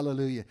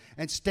 Hallelujah.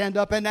 And stand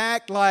up and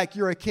act like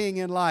you're a king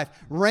in life.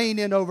 Reign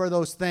in over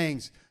those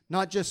things,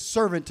 not just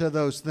servant to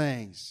those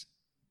things.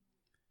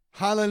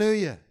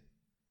 Hallelujah.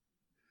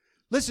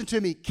 Listen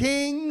to me.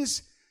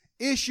 Kings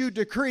issue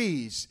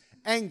decrees,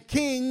 and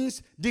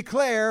kings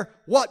declare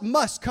what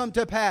must come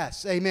to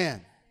pass.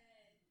 Amen.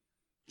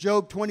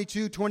 Job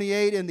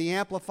 22:28 in the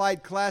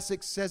Amplified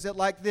Classic says it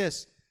like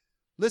this.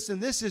 Listen,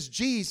 this is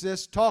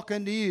Jesus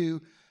talking to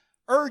you,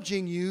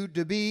 urging you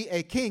to be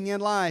a king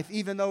in life,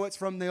 even though it's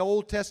from the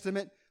Old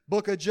Testament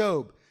book of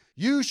Job.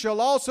 You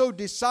shall also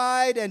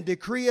decide and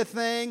decree a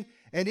thing,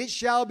 and it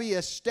shall be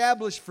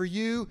established for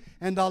you,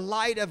 and the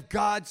light of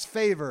God's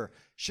favor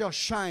shall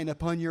shine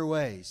upon your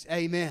ways.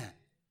 Amen.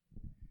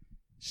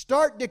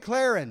 Start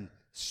declaring,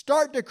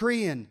 start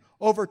decreeing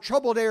over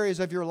troubled areas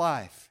of your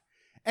life,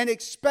 and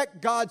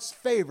expect God's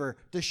favor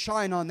to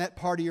shine on that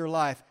part of your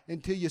life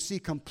until you see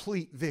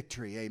complete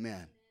victory.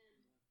 Amen.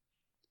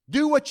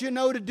 Do what you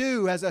know to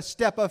do as a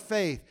step of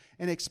faith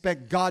and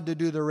expect God to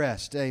do the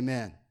rest.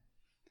 Amen.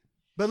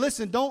 But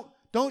listen,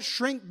 don't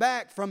shrink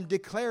back from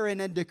declaring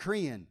and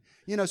decreeing.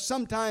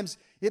 Sometimes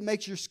it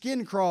makes your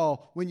skin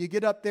crawl when you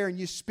get up there and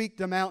you speak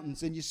to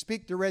mountains and you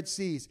speak to Red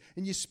Seas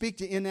and you speak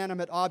to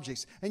inanimate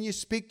objects and you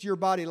speak to your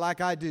body like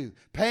I do.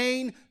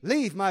 Pain,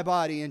 leave my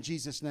body in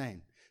Jesus'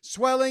 name.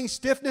 Swelling,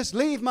 stiffness,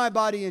 leave my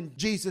body in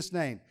Jesus'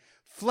 name.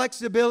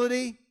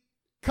 flexibility,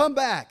 come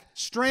back.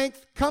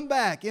 Strength, come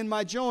back in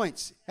my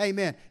joints.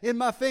 Amen. In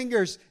my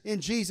fingers,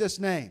 in Jesus'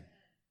 name.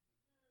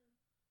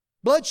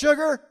 Blood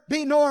sugar,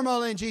 be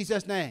normal in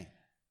Jesus' name.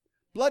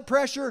 Blood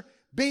pressure,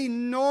 be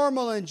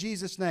normal in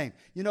Jesus' name.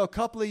 You know, a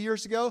couple of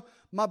years ago,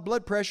 my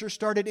blood pressure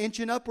started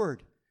inching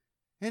upward.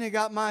 And it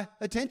got my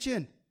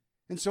attention.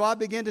 And so I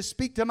began to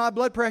speak to my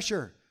blood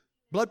pressure.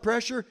 Blood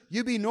pressure,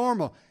 you be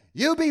normal.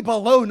 You be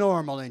below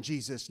normal in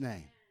Jesus'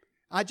 name.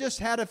 I just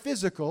had a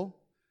physical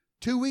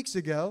 2 weeks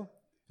ago.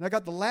 And I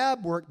got the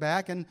lab work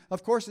back. And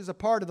of course, as a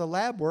part of the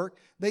lab work,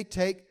 they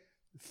take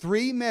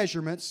 3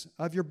 measurements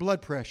of your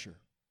blood pressure.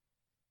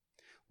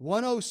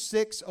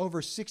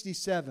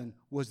 106/67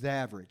 was the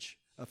average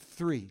of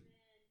 3.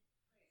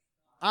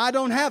 I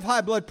don't have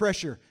high blood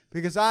pressure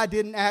because I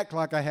didn't act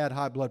like I had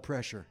high blood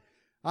pressure.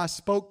 I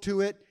spoke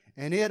to it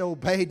and it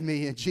obeyed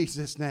me in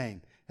Jesus'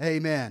 name.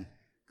 Amen.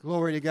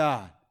 Glory to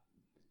God.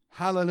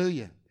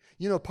 Hallelujah.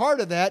 You know, part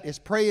of that is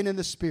praying in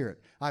the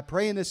Spirit. I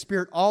pray in the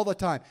Spirit all the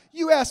time.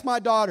 You ask my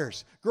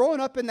daughters,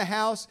 growing up in the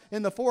house,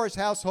 in the Forrest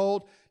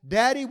household,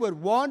 Daddy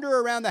would wander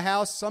around the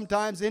house,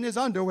 sometimes in his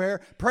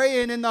underwear,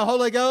 praying in the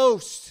Holy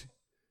Ghost.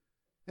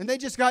 And they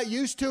just got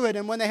used to it.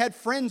 And when they had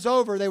friends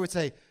over, they would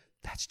say,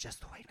 that's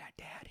just the way my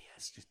dad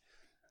is.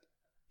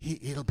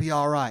 It'll be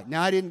all right.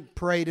 Now, I didn't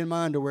pray in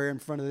my underwear in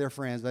front of their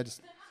friends.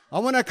 I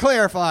want to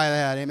clarify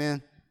that,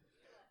 amen.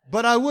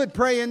 But I would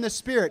pray in the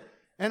Spirit,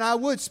 and I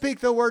would speak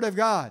the Word of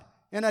God.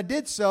 And I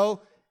did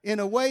so in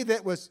a way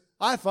that was,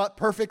 I thought,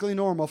 perfectly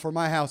normal for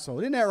my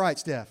household. Isn't that right,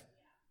 Steph?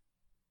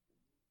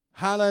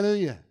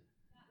 Hallelujah.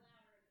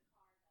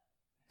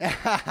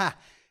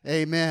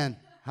 Amen.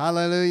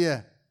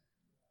 Hallelujah.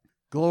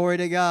 Glory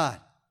to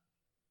God.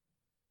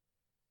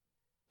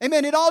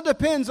 Amen. It all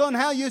depends on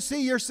how you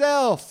see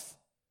yourself.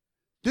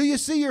 Do you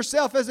see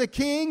yourself as a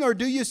king, or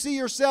do you see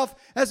yourself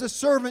as a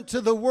servant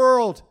to the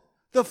world,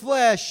 the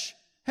flesh,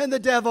 and the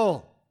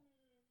devil?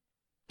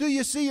 Do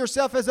you see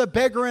yourself as a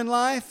beggar in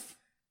life,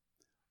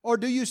 or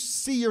do you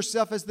see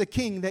yourself as the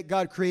king that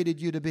God created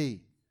you to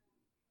be?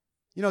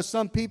 You know,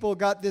 some people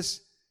got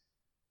this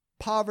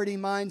poverty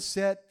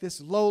mindset,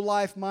 this low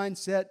life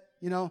mindset.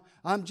 You know,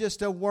 I'm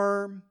just a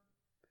worm.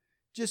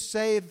 Just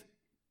save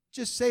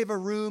a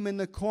room in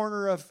the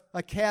corner of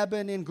a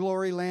cabin in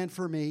glory land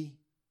for me.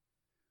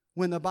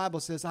 When the Bible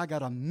says, I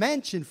got a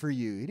mansion for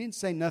you. He didn't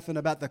say nothing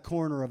about the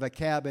corner of a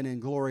cabin in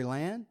glory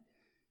land.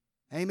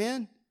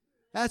 Amen?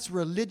 That's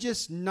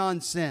religious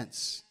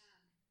nonsense.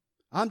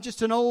 I'm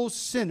just an old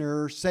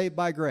sinner saved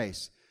by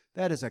grace.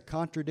 That is a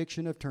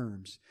contradiction of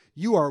terms.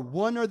 You are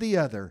one or the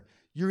other.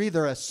 You're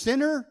either a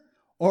sinner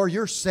or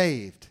you're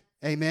saved.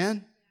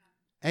 Amen?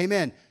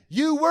 Amen.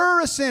 You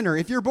were a sinner.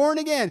 If you're born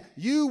again,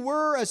 you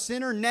were a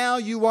sinner. Now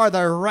you are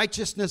the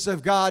righteousness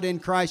of God in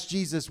Christ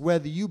Jesus,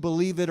 whether you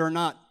believe it or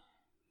not.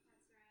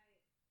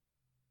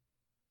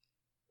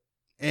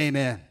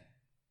 Amen.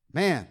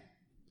 Man,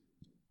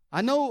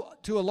 I know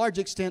to a large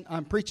extent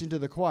I'm preaching to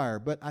the choir,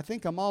 but I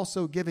think I'm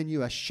also giving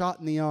you a shot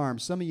in the arm.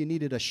 Some of you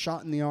needed a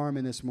shot in the arm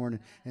in this morning,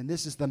 and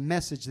this is the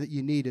message that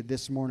you needed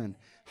this morning.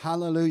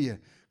 Hallelujah.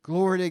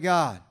 Glory to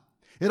God.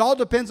 It all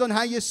depends on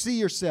how you see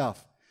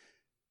yourself.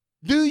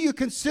 Do you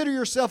consider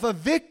yourself a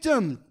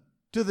victim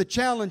to the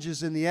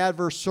challenges and the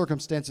adverse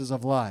circumstances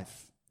of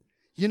life?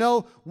 You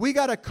know, we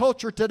got a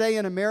culture today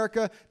in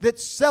America that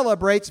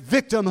celebrates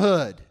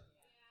victimhood.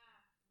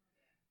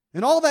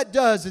 And all that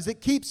does is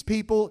it keeps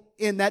people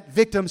in that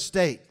victim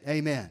state.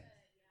 Amen.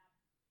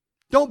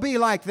 Don't be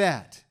like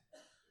that.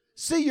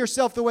 See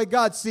yourself the way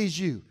God sees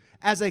you,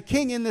 as a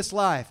king in this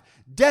life,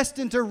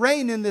 destined to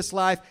reign in this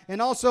life,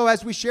 and also,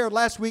 as we shared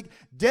last week,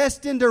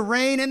 destined to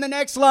reign in the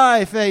next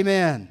life.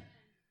 Amen.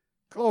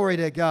 Glory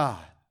to God.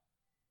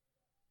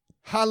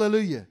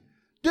 Hallelujah.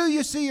 Do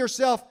you see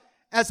yourself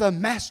as a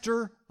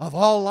master of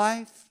all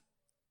life?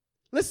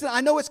 Listen,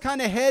 I know it's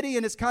kind of heady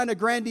and it's kind of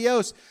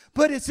grandiose,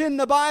 but it's in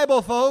the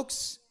Bible,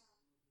 folks.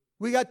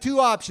 We got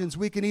 2 options.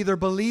 We can either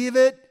believe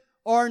it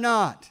or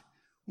not.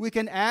 We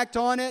can act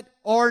on it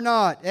or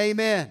not.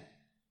 Amen.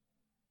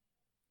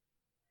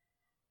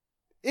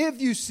 If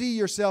you see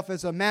yourself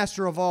as a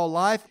master of all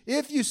life,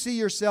 if you see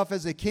yourself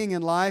as a king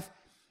in life,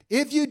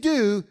 if you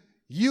do,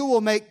 you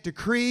will make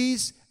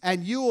decrees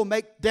and you will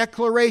make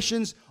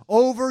declarations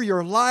over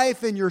your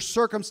life and your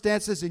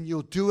circumstances, and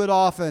you'll do it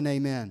often.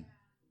 Amen.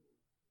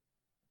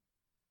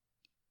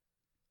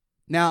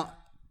 Now,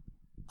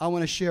 I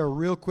want to share a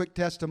real quick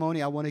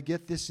testimony. I want to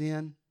get this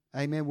in.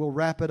 Amen. We'll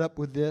wrap it up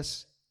with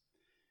this.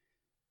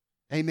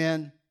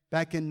 Amen.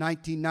 Back in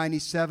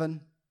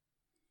 1997,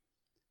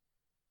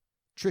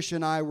 Tricia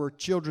and I were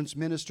children's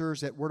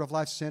ministers at Word of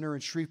Life Center in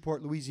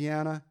Shreveport,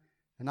 Louisiana.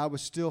 And I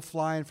was still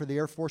flying for the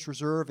Air Force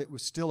Reserve. It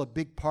was still a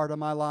big part of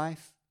my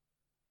life.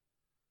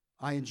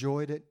 I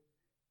enjoyed it.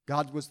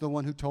 God was the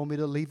one who told me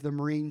to leave the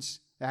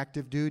Marines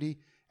active duty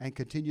and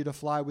continue to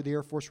fly with the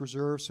Air Force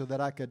Reserve so that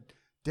I could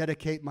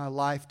dedicate my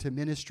life to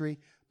ministry,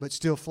 but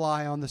still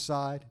fly on the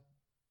side.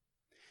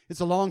 It's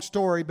a long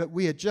story, but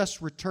we had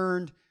just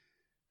returned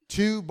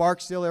to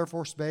Barksdale Air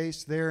Force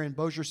Base there in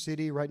Bossier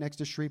City, right next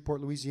to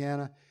Shreveport,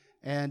 Louisiana.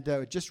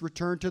 and just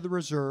returned to the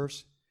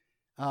reserves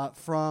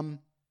from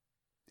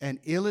an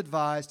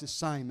ill-advised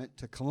assignment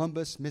to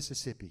Columbus,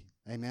 Mississippi.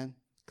 Amen?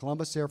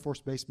 Columbus Air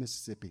Force Base,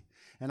 Mississippi.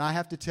 And I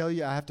have to tell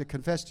you, I have to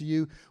confess to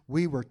you,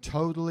 we were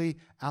totally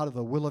out of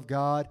the will of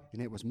God,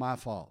 and it was my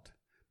fault.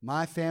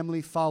 My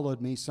family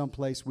followed me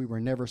someplace we were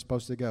never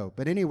supposed to go.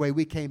 But anyway,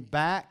 we came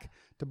back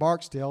to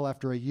Barksdale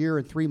after a year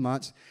and 3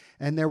 months,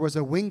 and there was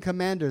a wing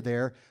commander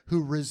there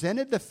who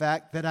resented the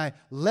fact that I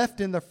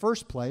left in the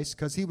first place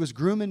because he was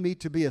grooming me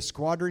to be a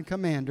squadron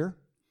commander,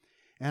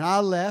 and I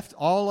left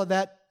all of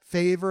that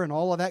favor and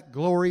all of that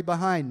glory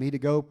behind me to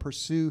go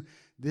pursue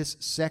this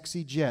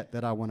sexy jet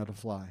that I wanted to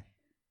fly.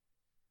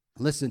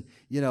 Listen,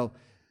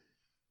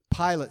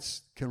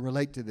 pilots can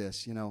relate to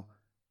this.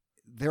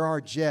 There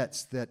are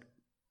jets that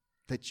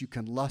you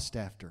can lust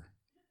after.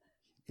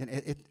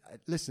 And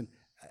listen,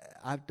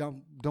 I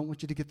don't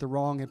want you to get the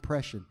wrong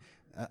impression.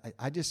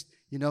 I just,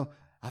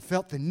 I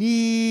felt the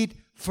need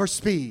for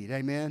speed.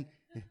 Amen.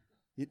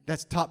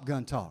 That's Top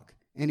Gun talk.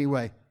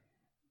 Anyway,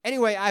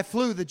 I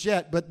flew the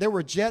jet, but there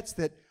were jets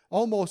that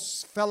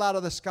almost fell out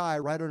of the sky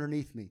right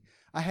underneath me.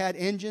 I had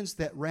engines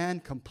that ran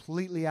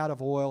completely out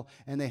of oil,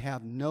 and they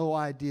have no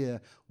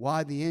idea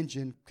why the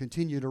engine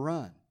continued to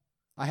run.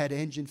 I had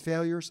engine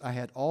failures. I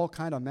had all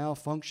kind of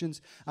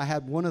malfunctions. I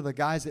had one of the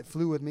guys that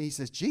flew with me. He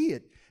says, "Gee,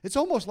 it's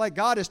almost like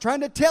God is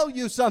trying to tell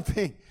you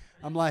something."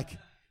 I'm like,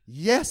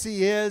 yes,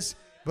 He is,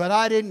 but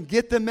I didn't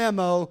get the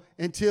memo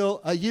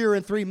until a year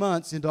and 3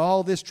 months into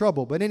all this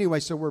trouble. But anyway,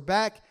 so we're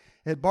back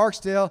at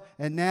Barksdale,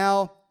 and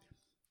now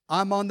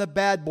I'm on the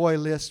bad boy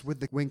list with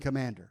the wing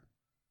commander.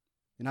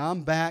 And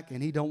I'm back,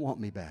 and he don't want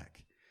me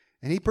back.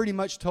 And he pretty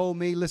much told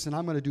me, listen,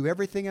 I'm going to do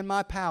everything in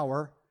my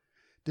power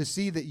to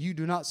see that you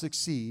do not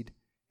succeed,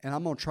 and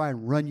I'm going to try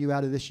and run you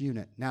out of this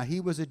unit. Now,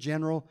 he was a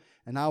general,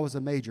 and I was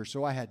a major,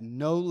 so I had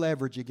no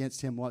leverage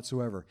against him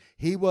whatsoever.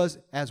 He was,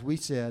 as we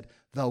said,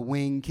 the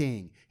wing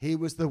king. He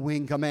was the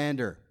wing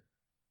commander.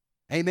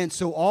 Amen.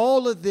 So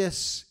all of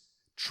this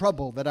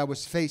trouble that I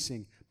was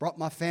facing brought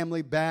my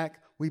family back.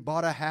 We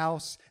bought a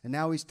house, and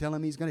now he's telling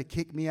me he's going to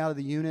kick me out of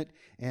the unit.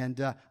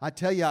 And I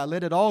tell you, I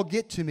let it all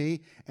get to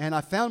me, and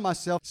I found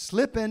myself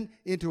slipping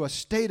into a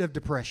state of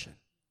depression.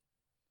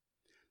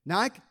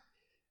 Now,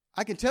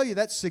 I can tell you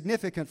that's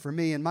significant for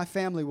me, and my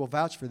family will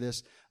vouch for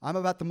this. I'm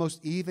about the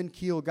most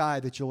even-keeled guy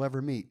that you'll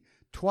ever meet.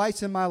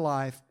 Twice in my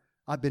life,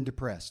 I've been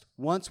depressed.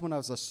 Once when I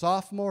was a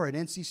sophomore at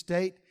NC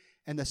State,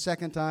 and the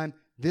second time,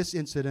 this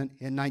incident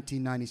in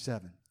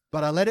 1997.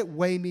 But I let it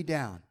weigh me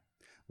down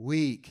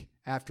week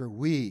after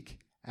week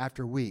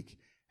after week.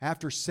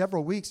 After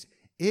several weeks,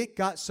 it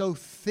got so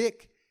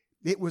thick,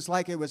 it was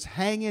like it was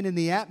hanging in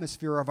the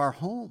atmosphere of our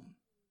home.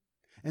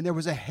 And there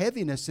was a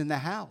heaviness in the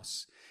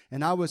house.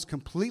 And I was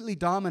completely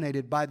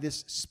dominated by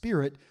this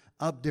spirit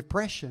of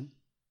depression.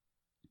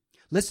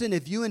 Listen,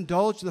 if you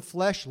indulge the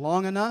flesh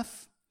long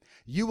enough,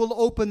 you will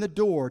open the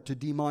door to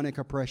demonic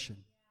oppression.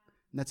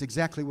 And that's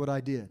exactly what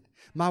I did.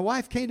 My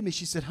wife came to me.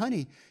 She said,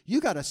 "Honey,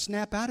 you got to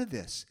snap out of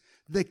this.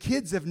 The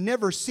kids have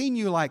never seen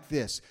you like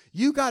this.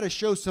 You got to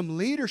show some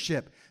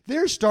leadership.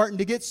 They're starting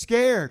to get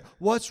scared.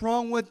 What's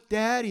wrong with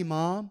Daddy,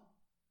 Mom?"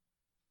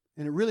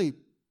 And it really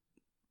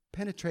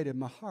penetrated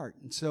my heart.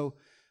 And so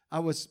I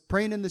was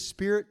praying in the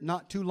Spirit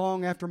not too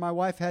long after my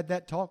wife had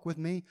that talk with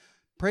me.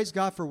 Praise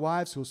God for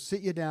wives who will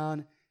sit you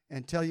down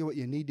and tell you what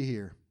you need to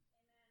hear.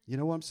 You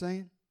know what I'm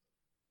saying?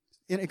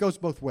 And it goes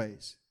both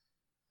ways.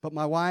 But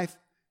my wife,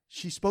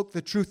 she spoke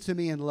the truth to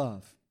me in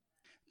love.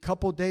 A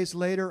couple days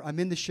later, I'm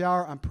in the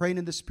shower. I'm praying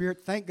in the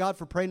Spirit. Thank God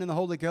for praying in the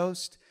Holy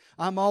Ghost.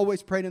 I'm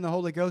always praying in the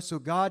Holy Ghost so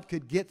God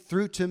could get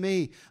through to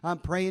me. I'm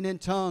praying in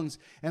tongues.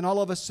 And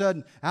all of a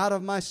sudden, out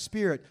of my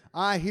spirit,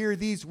 I hear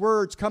these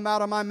words come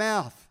out of my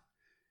mouth.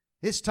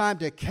 It's time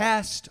to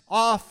cast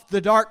off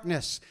the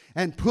darkness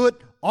and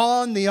put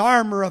on the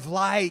armor of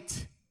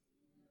light.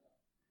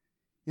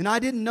 And I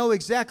didn't know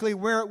exactly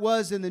where it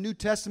was in the New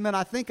Testament.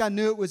 I think I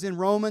knew it was in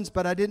Romans,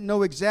 but I didn't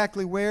know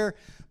exactly where.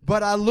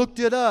 But I looked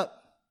it up.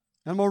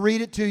 I'm going to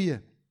read it to you.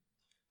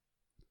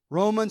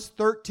 Romans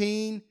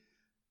 13,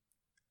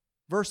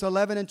 verse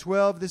 11 and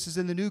 12. This is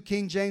in the New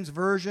King James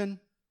Version.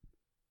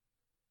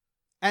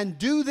 "And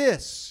do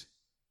this,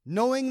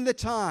 knowing the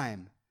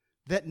time,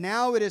 that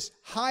now it is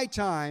high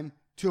time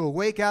to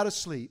awake out of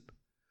sleep.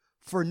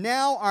 For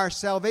now our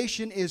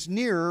salvation is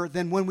nearer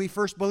than when we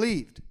first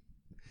believed.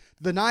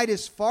 The night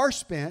is far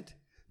spent,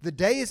 the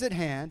day is at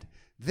hand.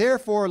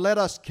 Therefore let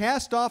us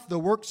cast off the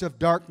works of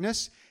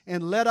darkness,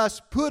 and let us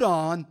put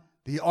on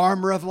the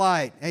armor of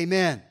light."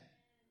 Amen.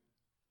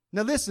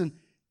 Now listen,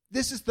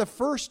 this is the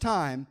first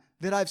time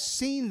that I've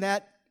seen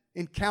that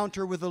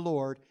encounter with the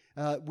Lord,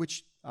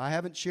 which I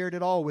haven't shared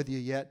it all with you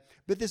yet.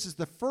 But this is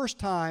the first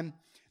time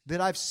that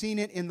I've seen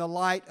it in the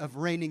light of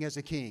reigning as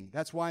a king.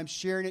 That's why I'm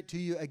sharing it to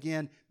you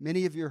again.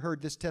 Many of you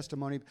heard this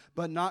testimony,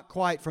 but not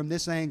quite from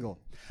this angle.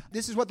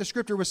 This is what the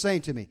scripture was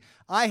saying to me.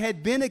 I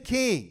had been a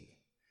king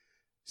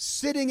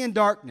sitting in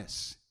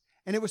darkness,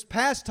 and it was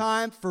past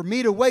time for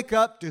me to wake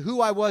up to who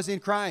I was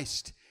in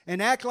Christ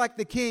and act like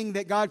the king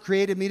that God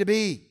created me to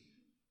be.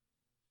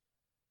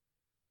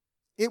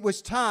 it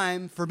was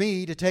time for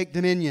me to take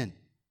dominion.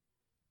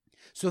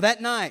 So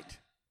that night,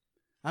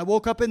 I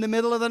woke up in the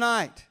middle of the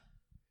night,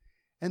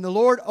 and the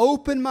Lord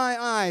opened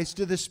my eyes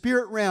to the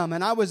spirit realm,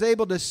 and I was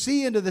able to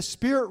see into the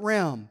spirit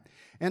realm.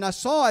 And I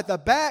saw at the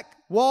back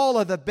wall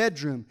of the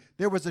bedroom,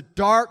 there was a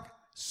dark,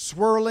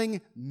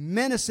 swirling,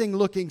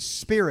 menacing-looking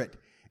spirit.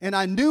 And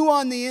I knew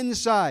on the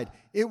inside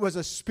it was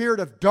a spirit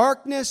of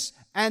darkness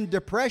and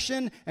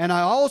depression. And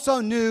I also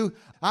knew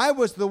I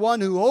was the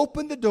one who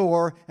opened the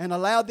door and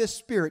allowed this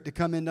spirit to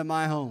come into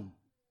my home.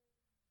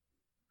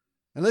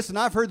 And listen,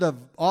 I've heard the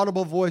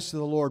audible voice of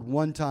the Lord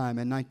one time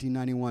in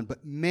 1991,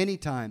 but many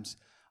times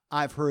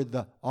I've heard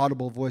the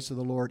audible voice of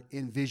the Lord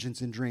in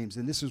visions and dreams.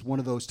 And this was one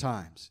of those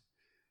times.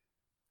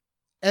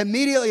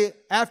 Immediately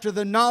after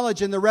the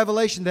knowledge and the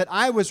revelation that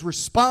I was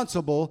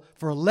responsible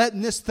for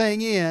letting this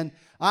thing in,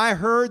 I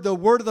heard the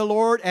word of the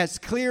Lord as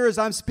clear as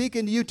I'm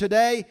speaking to you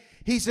today.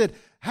 He said,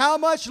 "How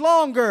much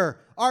longer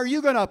are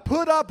you going to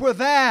put up with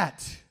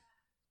that?"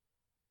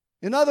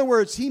 In other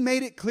words, He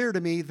made it clear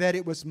to me that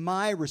it was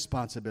my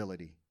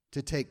responsibility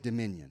to take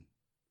dominion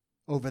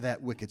over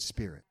that wicked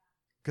spirit,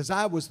 because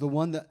I was the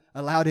one that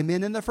allowed him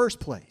in the first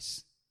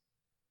place.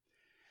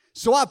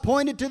 So I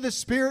pointed to the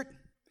spirit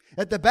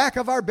at the back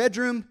of our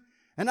bedroom,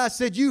 and I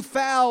said, "You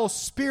foul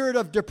spirit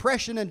of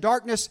depression and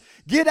darkness,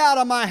 get out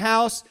of my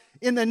house.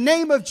 In the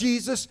name of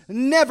Jesus,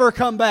 never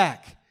come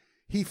back."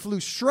 He flew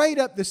straight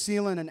up the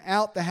ceiling and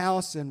out the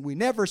house, and we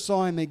never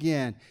saw him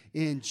again.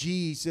 In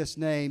Jesus'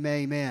 name,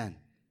 amen.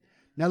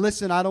 Now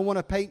listen, I don't want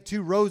to paint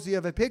too rosy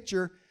of a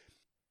picture,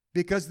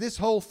 because this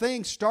whole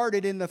thing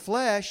started in the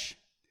flesh.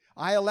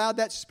 I allowed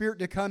that spirit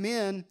to come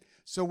in.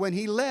 So when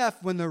he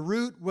left, when the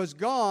root was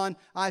gone,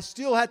 I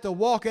still had to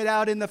walk it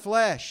out in the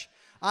flesh.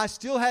 I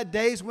still had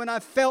days when I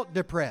felt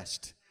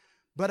depressed.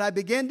 But I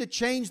began to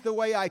change the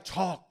way I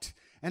talked.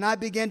 And I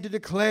began to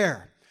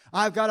declare,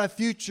 I've got a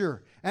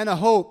future and a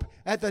hope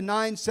at the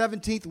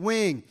 917th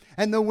wing.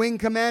 And the wing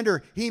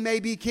commander, he may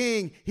be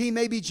king, he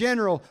may be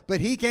general,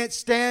 but he can't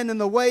stand in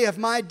the way of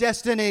my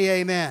destiny.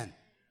 Amen.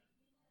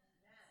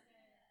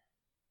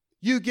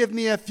 You give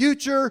me a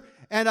future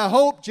and a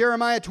hope,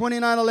 Jeremiah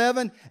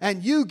 29:11,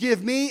 and you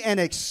give me an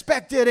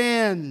expected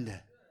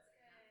end.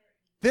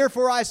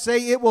 Therefore I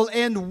say it will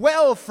end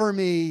well for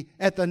me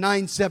at the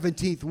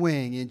 917th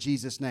wing in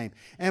Jesus' name.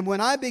 And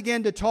when I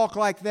began to talk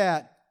like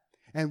that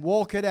and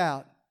walk it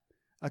out,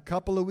 a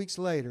couple of weeks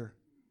later,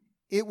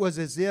 it was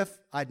as if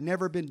I'd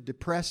never been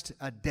depressed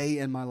a day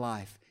in my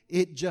life.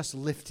 It just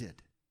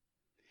lifted.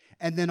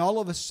 And then all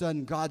of a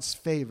sudden, God's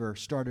favor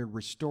started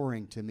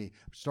restoring to me,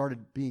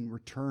 started being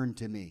returned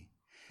to me.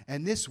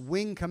 And this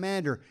wing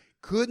commander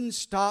couldn't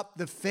stop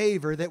the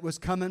favor that was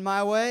coming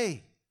my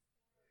way.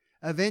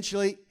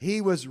 Eventually,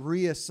 he was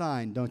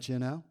reassigned, don't you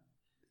know?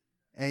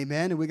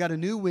 Amen. And we got a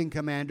new wing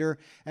commander,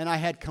 and I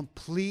had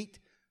complete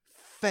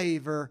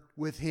favor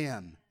with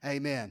him.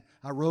 Amen.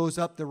 I rose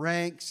up the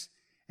ranks,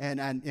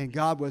 and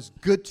God was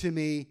good to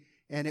me,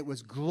 and it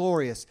was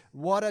glorious.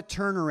 What a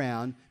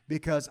turnaround,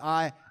 because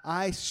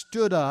I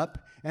stood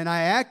up, and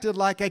I acted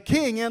like a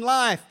king in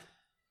life.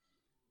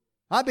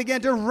 I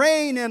began to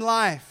reign in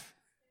life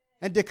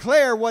and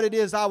declare what it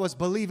is I was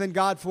believing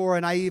God for,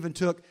 and I even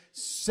took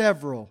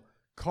several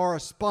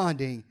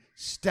corresponding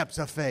steps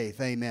of faith.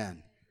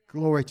 Amen.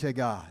 Glory to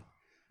God.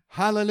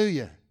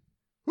 Hallelujah.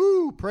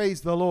 Woo,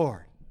 praise the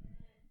Lord.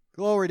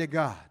 Glory to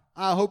God.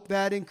 I hope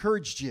that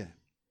encouraged you.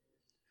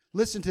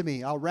 Listen to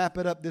me. I'll wrap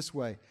it up this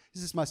way.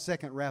 This is my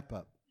second wrap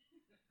up.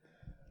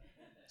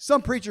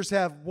 Some preachers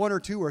have 1 or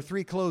 2 or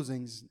 3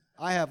 closings.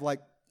 I have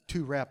like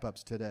 2 wrap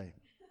ups today.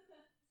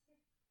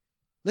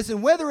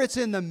 Listen, whether it's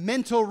in the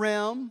mental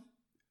realm,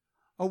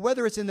 or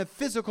whether it's in the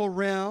physical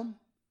realm,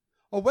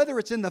 or whether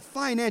it's in the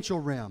financial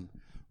realm,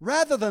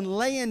 rather than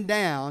laying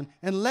down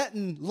and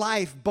letting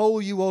life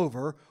bowl you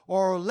over,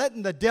 or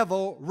letting the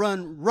devil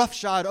run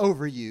roughshod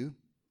over you,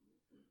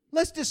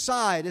 let's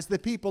decide as the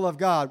people of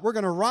God, we're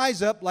going to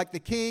rise up like the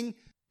king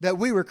that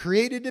we were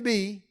created to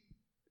be,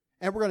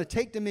 and we're going to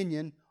take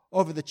dominion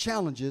over the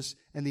challenges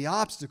and the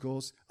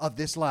obstacles of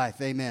this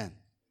life. Amen.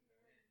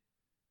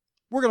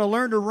 We're going to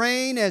learn to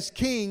reign as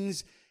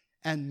kings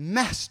and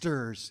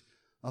masters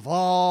of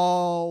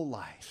all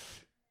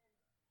life.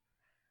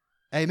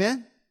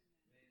 Amen?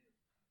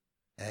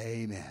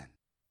 Amen.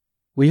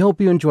 We hope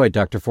you enjoyed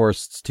Dr.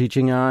 Forrest's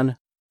teaching on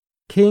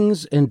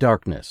Kings in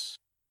Darkness.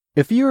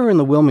 If you are in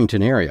the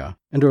Wilmington area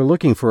and are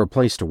looking for a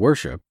place to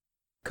worship,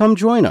 come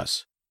join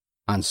us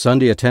on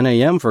Sunday at 10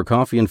 a.m. for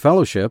coffee and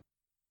fellowship,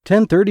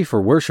 10:30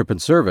 for worship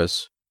and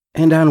service,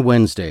 and on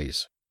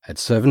Wednesdays at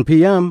 7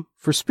 p.m.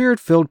 for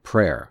Spirit-filled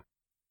prayer.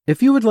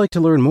 If you would like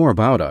to learn more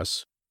about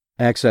us,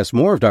 access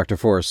more of Dr.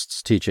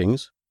 Forrest's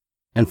teachings,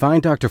 and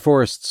find Dr.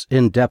 Forrest's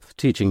in-depth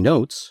teaching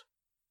notes,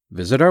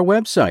 visit our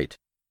website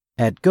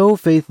at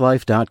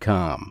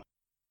gofaithlife.com.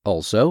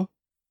 Also,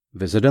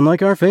 visit and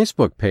like our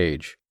Facebook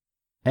page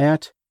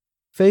at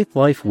Faith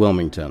Life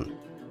Wilmington.